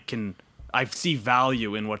and I see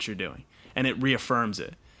value in what you're doing, and it reaffirms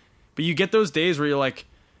it. But you get those days where you're like,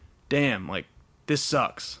 damn, like this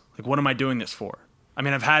sucks. Like, what am I doing this for? I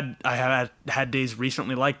mean, I have had days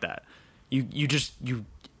recently like that.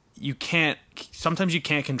 You can't, sometimes you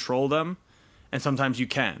can't control them, and sometimes you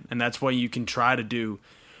can. And that's why you can try to do,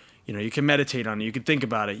 you can meditate on it, you can think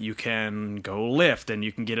about it, you can go lift, and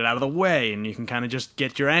you can get it out of the way, and you can kind of just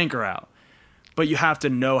get your anger out. But you have to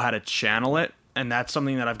know how to channel it. And that's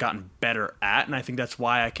something that I've gotten better at, and I think that's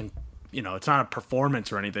why I can it's not a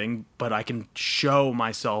performance or anything, but I can show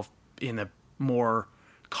myself in a more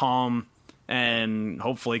calm and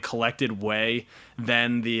hopefully collected way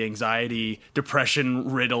than the anxiety,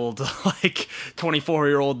 depression riddled, like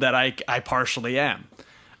 24-year-old that I partially am.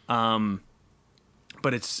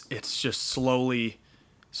 But it's just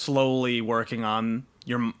slowly working on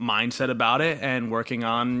your mindset about it and working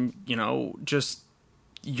on, just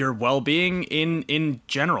your well-being in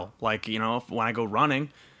general. Like, when I go running,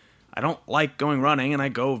 I don't like going running and I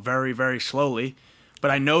go very, very slowly. But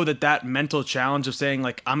I know that mental challenge of saying,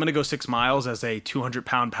 like, I'm going to go 6 miles as a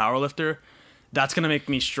 200-pound powerlifter, that's going to make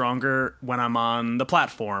me stronger when I'm on the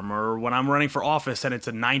platform or when I'm running for office and it's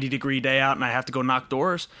a 90-degree day out and I have to go knock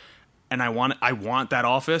doors and I want that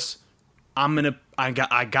office.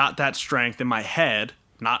 I got that strength in my head,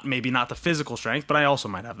 maybe not the physical strength, but I also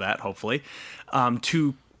might have that, hopefully,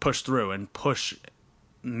 to push through and push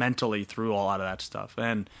mentally through a lot of that stuff.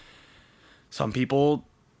 And some people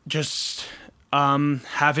just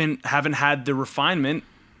haven't had the refinement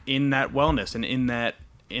in that wellness and in that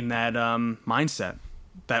mindset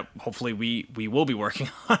that hopefully we will be working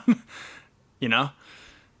on.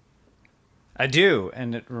 I do,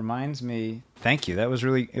 and it reminds me. Thank you. It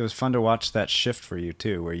was fun to watch that shift for you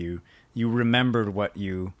too, where you remembered what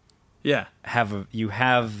you have. You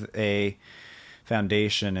have a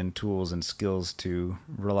foundation and tools and skills to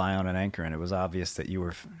rely on and anchor, and it was obvious that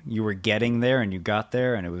you were getting there, and you got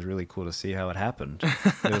there, and it was really cool to see how it happened.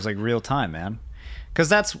 It was like real time, man, because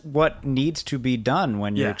that's what needs to be done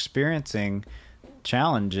when you're experiencing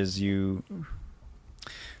challenges. You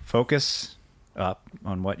focus up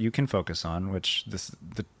on what you can focus on,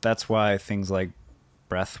 that's why things like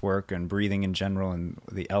breath work and breathing in general and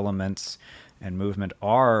the elements and movement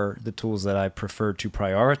are the tools that I prefer to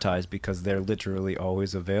prioritize because they're literally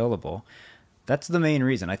always available. That's the main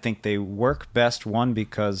reason. I think they work best, one,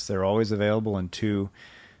 because they're always available, and two,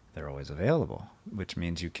 they're always available, which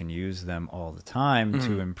means you can use them all the time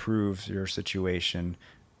to improve your situation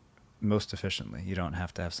most efficiently. You don't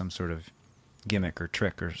have to have some sort of gimmick or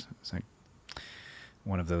trick or like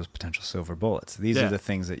one of those potential silver bullets. These are the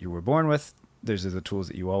things that you were born with. These are the tools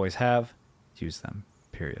that you always have. Use them,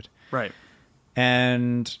 period. Right.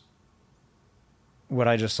 And what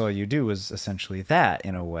I just saw you do was essentially that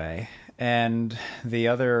in a way. And the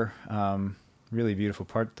other really beautiful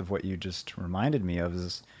part of what you just reminded me of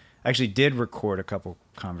is I actually did record a couple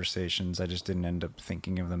conversations. I just didn't end up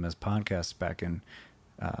thinking of them as podcasts back in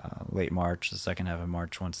late March, the second half of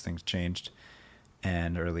March, once things changed,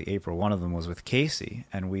 and early April. One of them was with Casey,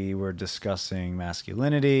 and we were discussing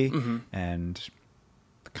masculinity and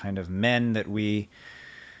the kind of men that we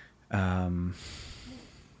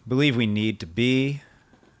believe we need to be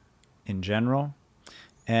in general.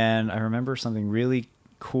 And I remember something really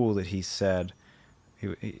cool that he said.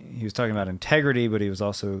 He was talking about integrity, but he was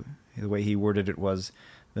also, the way he worded it was,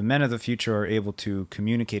 the men of the future are able to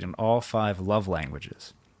communicate in all 5 love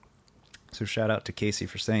languages. So shout out to Casey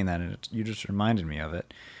for saying that, and you just reminded me of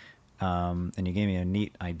it. And you gave me a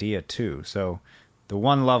neat idea too. So the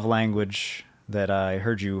one love language that I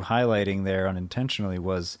heard you highlighting there unintentionally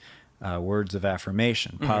was words of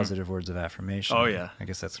affirmation, positive words of affirmation. Oh, yeah. I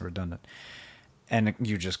guess that's redundant. And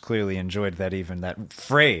you just clearly enjoyed that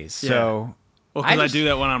phrase. Yeah. So, well, because I do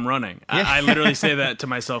that when I'm running. Yeah. I literally say that to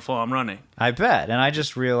myself while I'm running. I bet. And I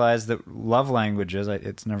just realized that love languages,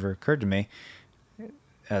 it's never occurred to me,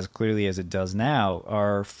 as clearly as it does now,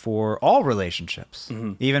 are for all relationships,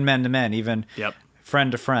 even men to men, even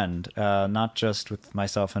friend to friend, not just with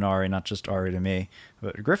myself and Ari, not just Ari to me,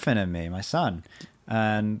 but Griffin and me, my son.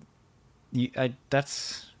 And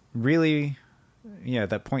that's really,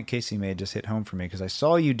 that point Casey made just hit home for me, because I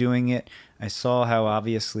saw you doing it. I saw how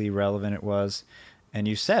obviously relevant it was. And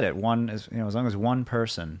you said it, as long as one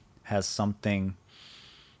person has something,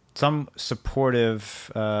 some supportive...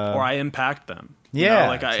 or I impact them.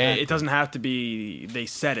 Yeah, exactly. It doesn't have to be they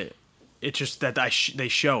said it. It's just that they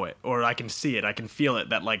show it, or I can see it, I can feel it,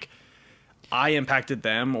 that like I impacted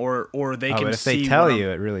them, or they can but if see. They tell you,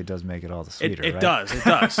 it really does make it all the sweeter. It right? does, it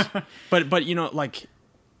does. but like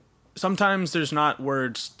sometimes there's not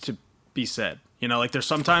words to be said. Like there's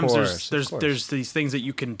sometimes there's these things that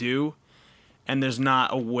you can do, and there's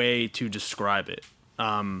not a way to describe it.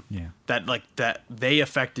 That they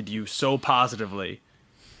affected you so positively,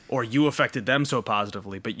 or you affected them so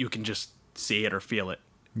positively, but you can just see it or feel it.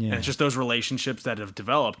 Yeah. And it's just those relationships that have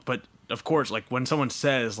developed. But of course, like when someone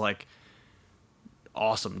says like,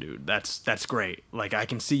 awesome, dude, that's great. Like I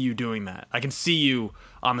can see you doing that. I can see you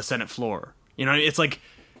on the Senate floor. It's like,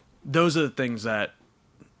 those are the things that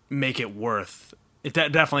make it worth it.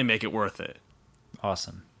 Definitely make it worth it.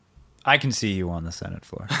 Awesome. I can see you on the Senate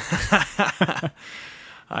floor.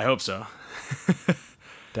 I hope so.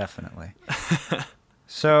 Definitely.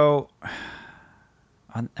 So,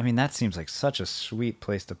 I mean, that seems like such a sweet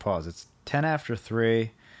place to pause. It's 10 after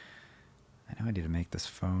 3. I know I need to make this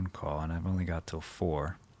phone call, and I've only got till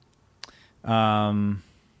 4. That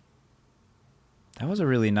was a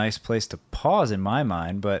really nice place to pause in my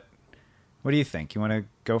mind, but what do you think? You want to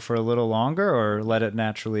go for a little longer or let it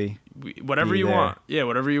naturally whatever be you there? want. Yeah,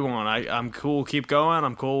 whatever you want. I'm cool. Keep going.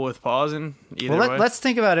 I'm cool with pausing. Either way. Let's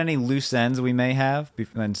think about any loose ends we may have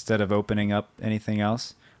instead of opening up anything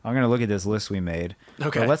else. I'm going to look at this list we made.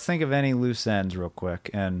 Okay. So let's think of any loose ends real quick.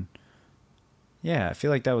 And yeah, I feel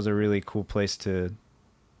like that was a really cool place to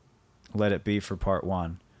let it be for part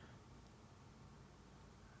 1.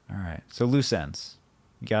 All right. So loose ends.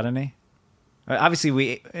 You got any?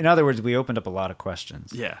 Obviously, in other words, we opened up a lot of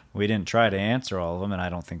questions. Yeah. We didn't try to answer all of them, and I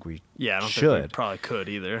don't think we Yeah, I don't should. think we probably could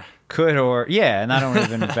either. And I don't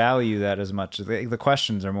even value that as much. The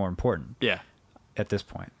questions are more important. Yeah. At this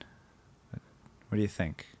point. What do you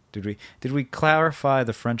think? Did we clarify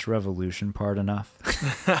the French Revolution part enough?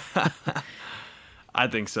 I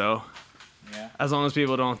think so. Yeah. As long as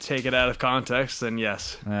people don't take it out of context, then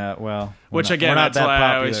yes. Well, Which we're again, not that's that why I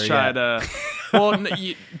popular always try yet. to. Well,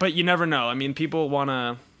 but you never know. I mean, people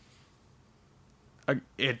want to.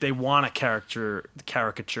 They want to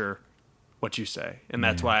caricature what you say, and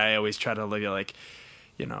that's why I always try to look at like,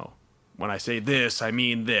 when I say this, I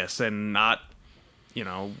mean this, and not,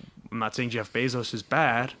 I'm not saying Jeff Bezos is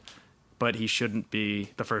bad, but he shouldn't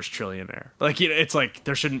be the first trillionaire. Like, it's like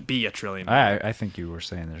there shouldn't be a trillionaire. I think you were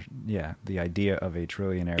saying the idea of a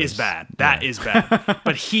trillionaire is bad. That is bad.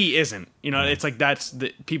 But he isn't. It's like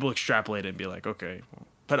people extrapolate it and be like, okay,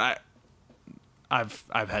 but I've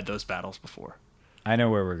had those battles before. I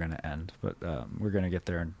know where we're going to end, but we're going to get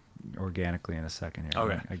there organically in a second here.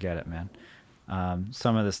 Okay. I get it, man.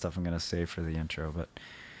 Some of this stuff I'm going to save for the intro, but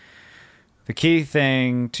the key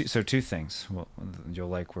thing, two things. Well, you'll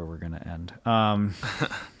like where we're going to end.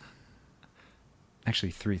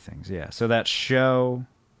 Actually, 3 things, yeah. So that show,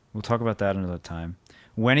 we'll talk about that another time.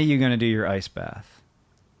 When are you going to do your ice bath?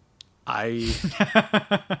 I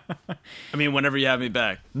mean, whenever you have me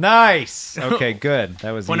back. Nice! Okay, good.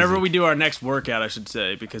 That was Whenever easy. we do our next workout, I should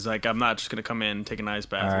say, because I'm not just going to come in, take an ice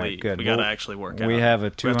bath, All right, leave. good. We got to actually work out. We have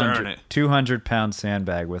a We have to earn it. 200-pound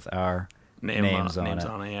sandbag with our names on names it.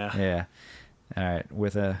 on it, yeah. Yeah. All right,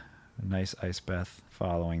 with a nice ice bath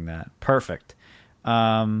following that. Perfect.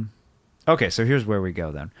 Okay, so here's where we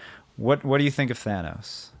go then. What do you think of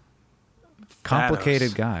Thanos?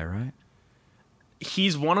 Complicated guy, right?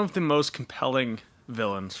 He's one of the most compelling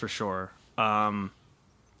villains for sure. Hard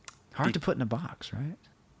to put in a box, right?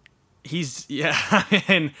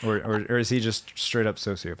 And Or is he just straight up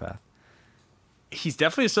sociopath? he's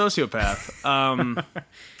definitely a sociopath.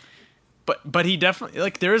 But he definitely,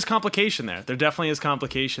 like, there is complication there. There definitely is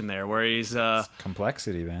complication there where he's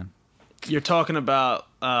Complexity, man. you're talking about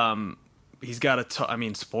he's got to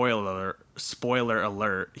spoiler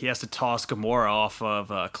alert, he has to toss Gamora off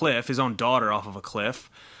of a cliff, his own daughter off of a cliff,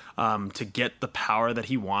 to get the power that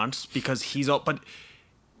he wants, because but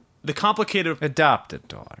the complicated Adopted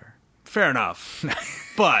daughter. fair enough.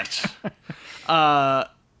 But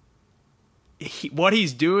what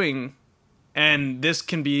he's doing, and this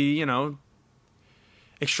can be,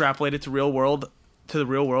 extrapolated to the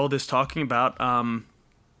real world, is talking about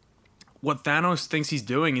what Thanos thinks he's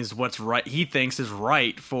doing is what's right. He thinks is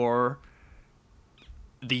right for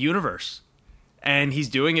the universe, and he's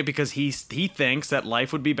doing it because he thinks that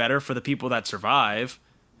life would be better for the people that survive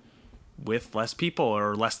with less people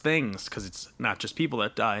or less things, because it's not just people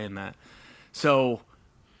that die in that. So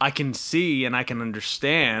I can see and I can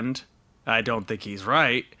understand. I don't think he's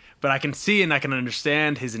right, but I can see and I can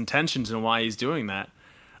understand his intentions and why he's doing that.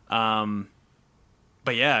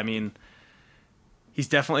 But yeah, I mean, he's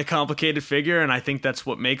definitely a complicated figure, and I think that's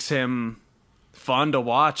what makes him fun to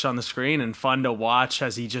watch on the screen, and fun to watch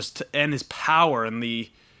as and his power and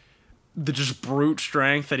the just brute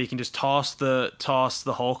strength that he can just toss the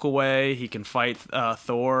Hulk away. He can fight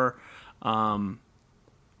Thor,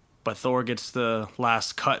 but Thor gets the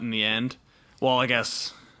last cut in the end. Well, I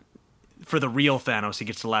guess for the real Thanos, he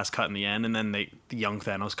gets the last cut in the end, and then the young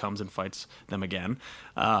Thanos comes and fights them again.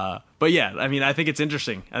 But yeah, I mean, I think it's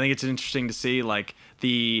interesting. I think it's interesting to see, like,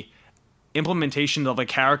 the implementation of a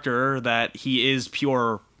character that he is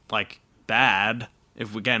pure, like, bad.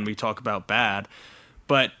 If again we talk about bad,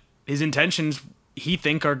 but his intentions he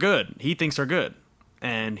thinks are good,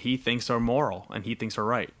 and he thinks are moral, and he thinks are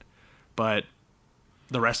right. But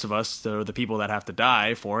the rest of us, the people that have to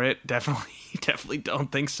die for it, definitely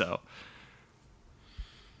don't think so.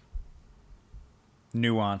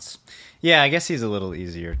 nuance. Yeah, I guess he's a little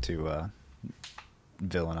easier to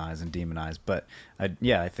villainize and demonize, but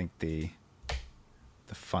I think the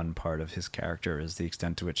fun part of his character is the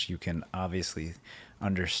extent to which you can obviously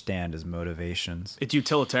understand his motivations. It's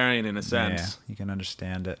utilitarian in a sense. Yeah, you can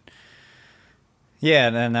understand it. Yeah,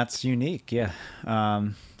 and that's unique. Yeah,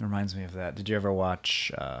 reminds me of that. Did you ever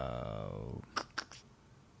watch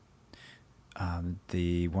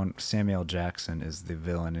the one? Samuel Jackson is the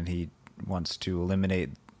villain, and he wants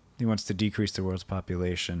to decrease the world's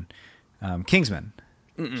population. Kingsman.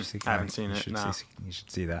 I haven't seen it. No. You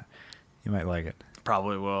should see that. You might like it.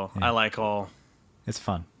 Probably will. Yeah. I like all It's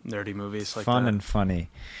fun. nerdy movies like Fun that. and funny.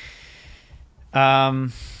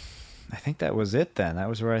 I think that was it then. That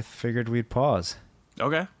was where I figured we'd pause.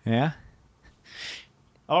 Okay. Yeah?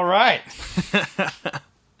 All right.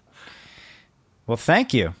 Well,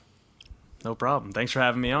 thank you. No problem. Thanks for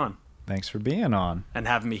having me on Thanks for being on. and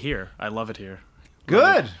having me here. I love it here.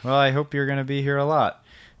 Good. Well, I hope you're going to be here a lot.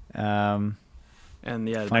 And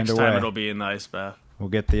yeah, Find next a time way. it'll be in the ice bath. We'll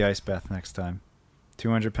get the ice bath next time.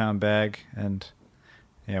 200-pound bag, and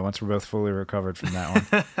yeah, once we're both fully recovered from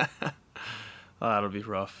that one. Oh, that'll be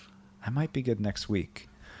rough. I might be good next week.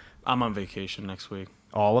 I'm on vacation next week.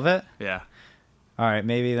 All of it? Yeah. All right,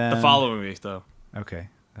 maybe then. The following week, though. Okay,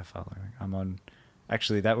 the following week. I'm on.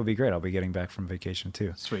 Actually, that would be great. I'll be getting back from vacation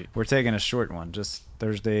too. Sweet. We're taking a short one, just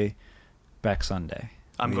Thursday, back Sunday.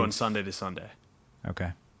 I'm going Sunday to Sunday.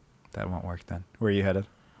 Okay, that won't work then. Where are you headed?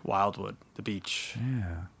 Wildwood, the beach.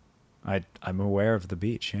 Yeah, I'm aware of the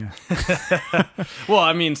beach. Yeah. Well,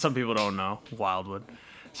 I mean, some people don't know Wildwood.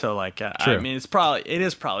 So, like, I True. mean, it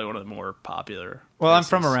is probably one of the more popular Well, I'm places.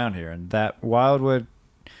 from around here, and that Wildwood,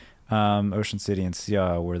 Ocean City, and Sea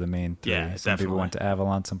Isle were the main three. Yeah, Some people definitely. went to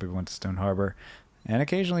Avalon, some people went to Stone Harbor, and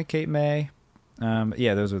occasionally Cape May.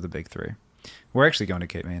 Yeah, those were the big three. We're actually going to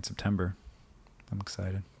Cape May in September. I'm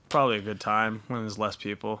excited. Probably a good time when there's less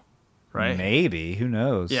people, right? Maybe. Who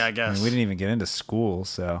knows? Yeah, I guess. we didn't even get into school,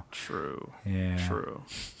 so. True. Yeah. True.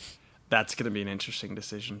 That's going to be an interesting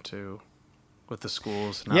decision, too, with the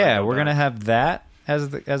schools. and how Yeah, to go we're going to back. have that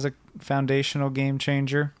as a foundational game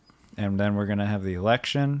changer, and then we're going to have the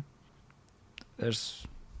election.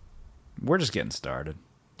 We're just getting started.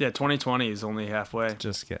 Yeah, 2020 is only halfway.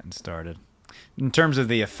 Just getting started. In terms of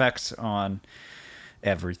the effects on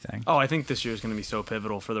everything. Oh, I think this year is going to be so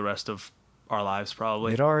pivotal for the rest of our lives,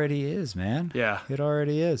 probably. It already is, man. Yeah. It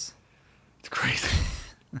already is. It's crazy.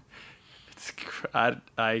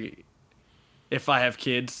 If I have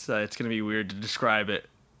kids, it's going to be weird to describe it.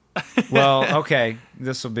 Well, okay.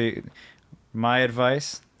 This will be my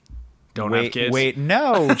advice. Don't wait, have kids. Wait,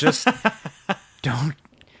 no, just don't.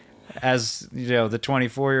 As you know, the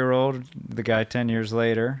 24-year-old, the guy 10 years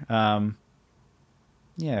later.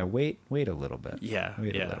 Yeah, wait a little bit. Yeah,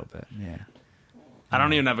 Wait yeah. a little bit. Yeah. I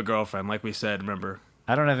don't even have a girlfriend, like we said. Remember,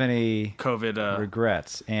 I don't have any COVID.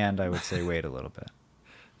 regrets, and I would say wait a little bit.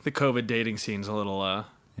 The COVID dating scene's a little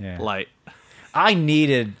Yeah. light. I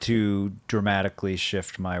needed to dramatically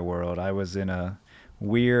shift my world. I was in a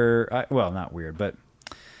not weird, but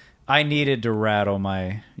I needed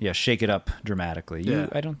to shake it up dramatically. Yeah.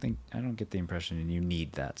 I don't get the impression you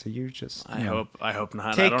need that. So you just, I hope not.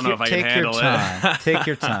 I take don't know if I can take handle your time. it. Take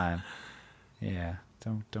your time. Yeah,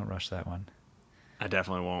 don't rush that one. I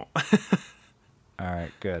definitely won't. All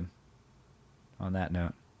right, good. On that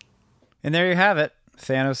note. And there you have it.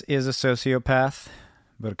 Thanos is a sociopath,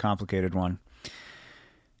 but a complicated one.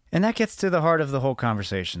 And that gets to the heart of the whole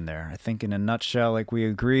conversation there. I think in a nutshell, like we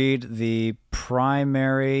agreed, the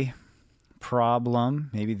primary problem,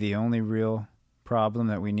 maybe the only real problem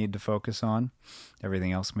that we need to focus on,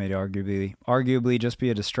 everything else may arguably just be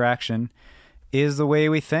a distraction, is the way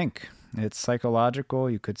we think. It's psychological,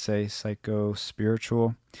 you could say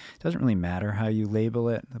psycho-spiritual. It doesn't really matter how you label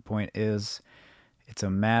it. The point is, it's a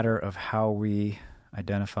matter of how we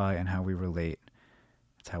identify and how we relate.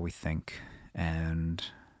 It's how we think. And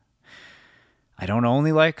I don't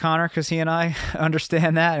only like Connor because he and I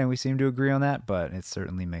understand that and we seem to agree on that, but it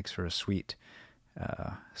certainly makes for a sweet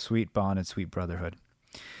bond and sweet brotherhood.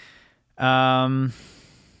 More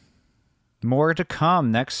to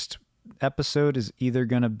come. Next episode is either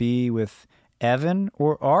going to be with Evan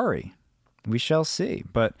or Ari. We shall see.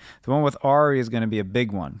 But the one with Ari is going to be a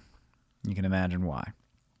big one. You can imagine why.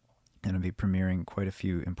 And I'll be premiering quite a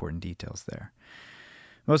few important details there.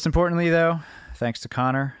 Most importantly, though, thanks to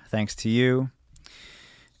Connor, thanks to you,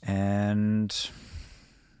 and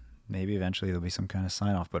maybe eventually there'll be some kind of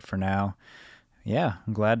sign-off. But for now, yeah,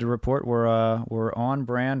 I'm glad to report we're on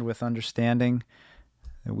brand with understanding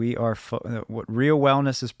that we are what real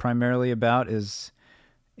wellness is primarily about is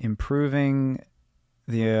improving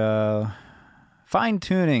the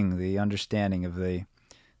fine-tuning the understanding of the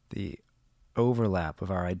overlap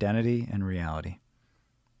of our identity and reality,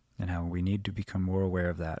 and how we need to become more aware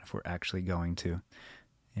of that if we're actually going to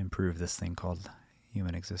improve this thing called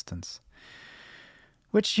human existence.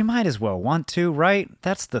 Which you might as well want to, right?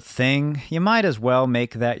 That's the thing. You might as well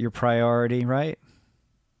make that your priority, right?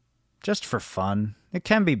 Just for fun. It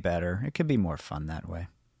can be better. It can be more fun that way.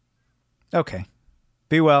 Okay.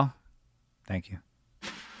 Be well. Thank you.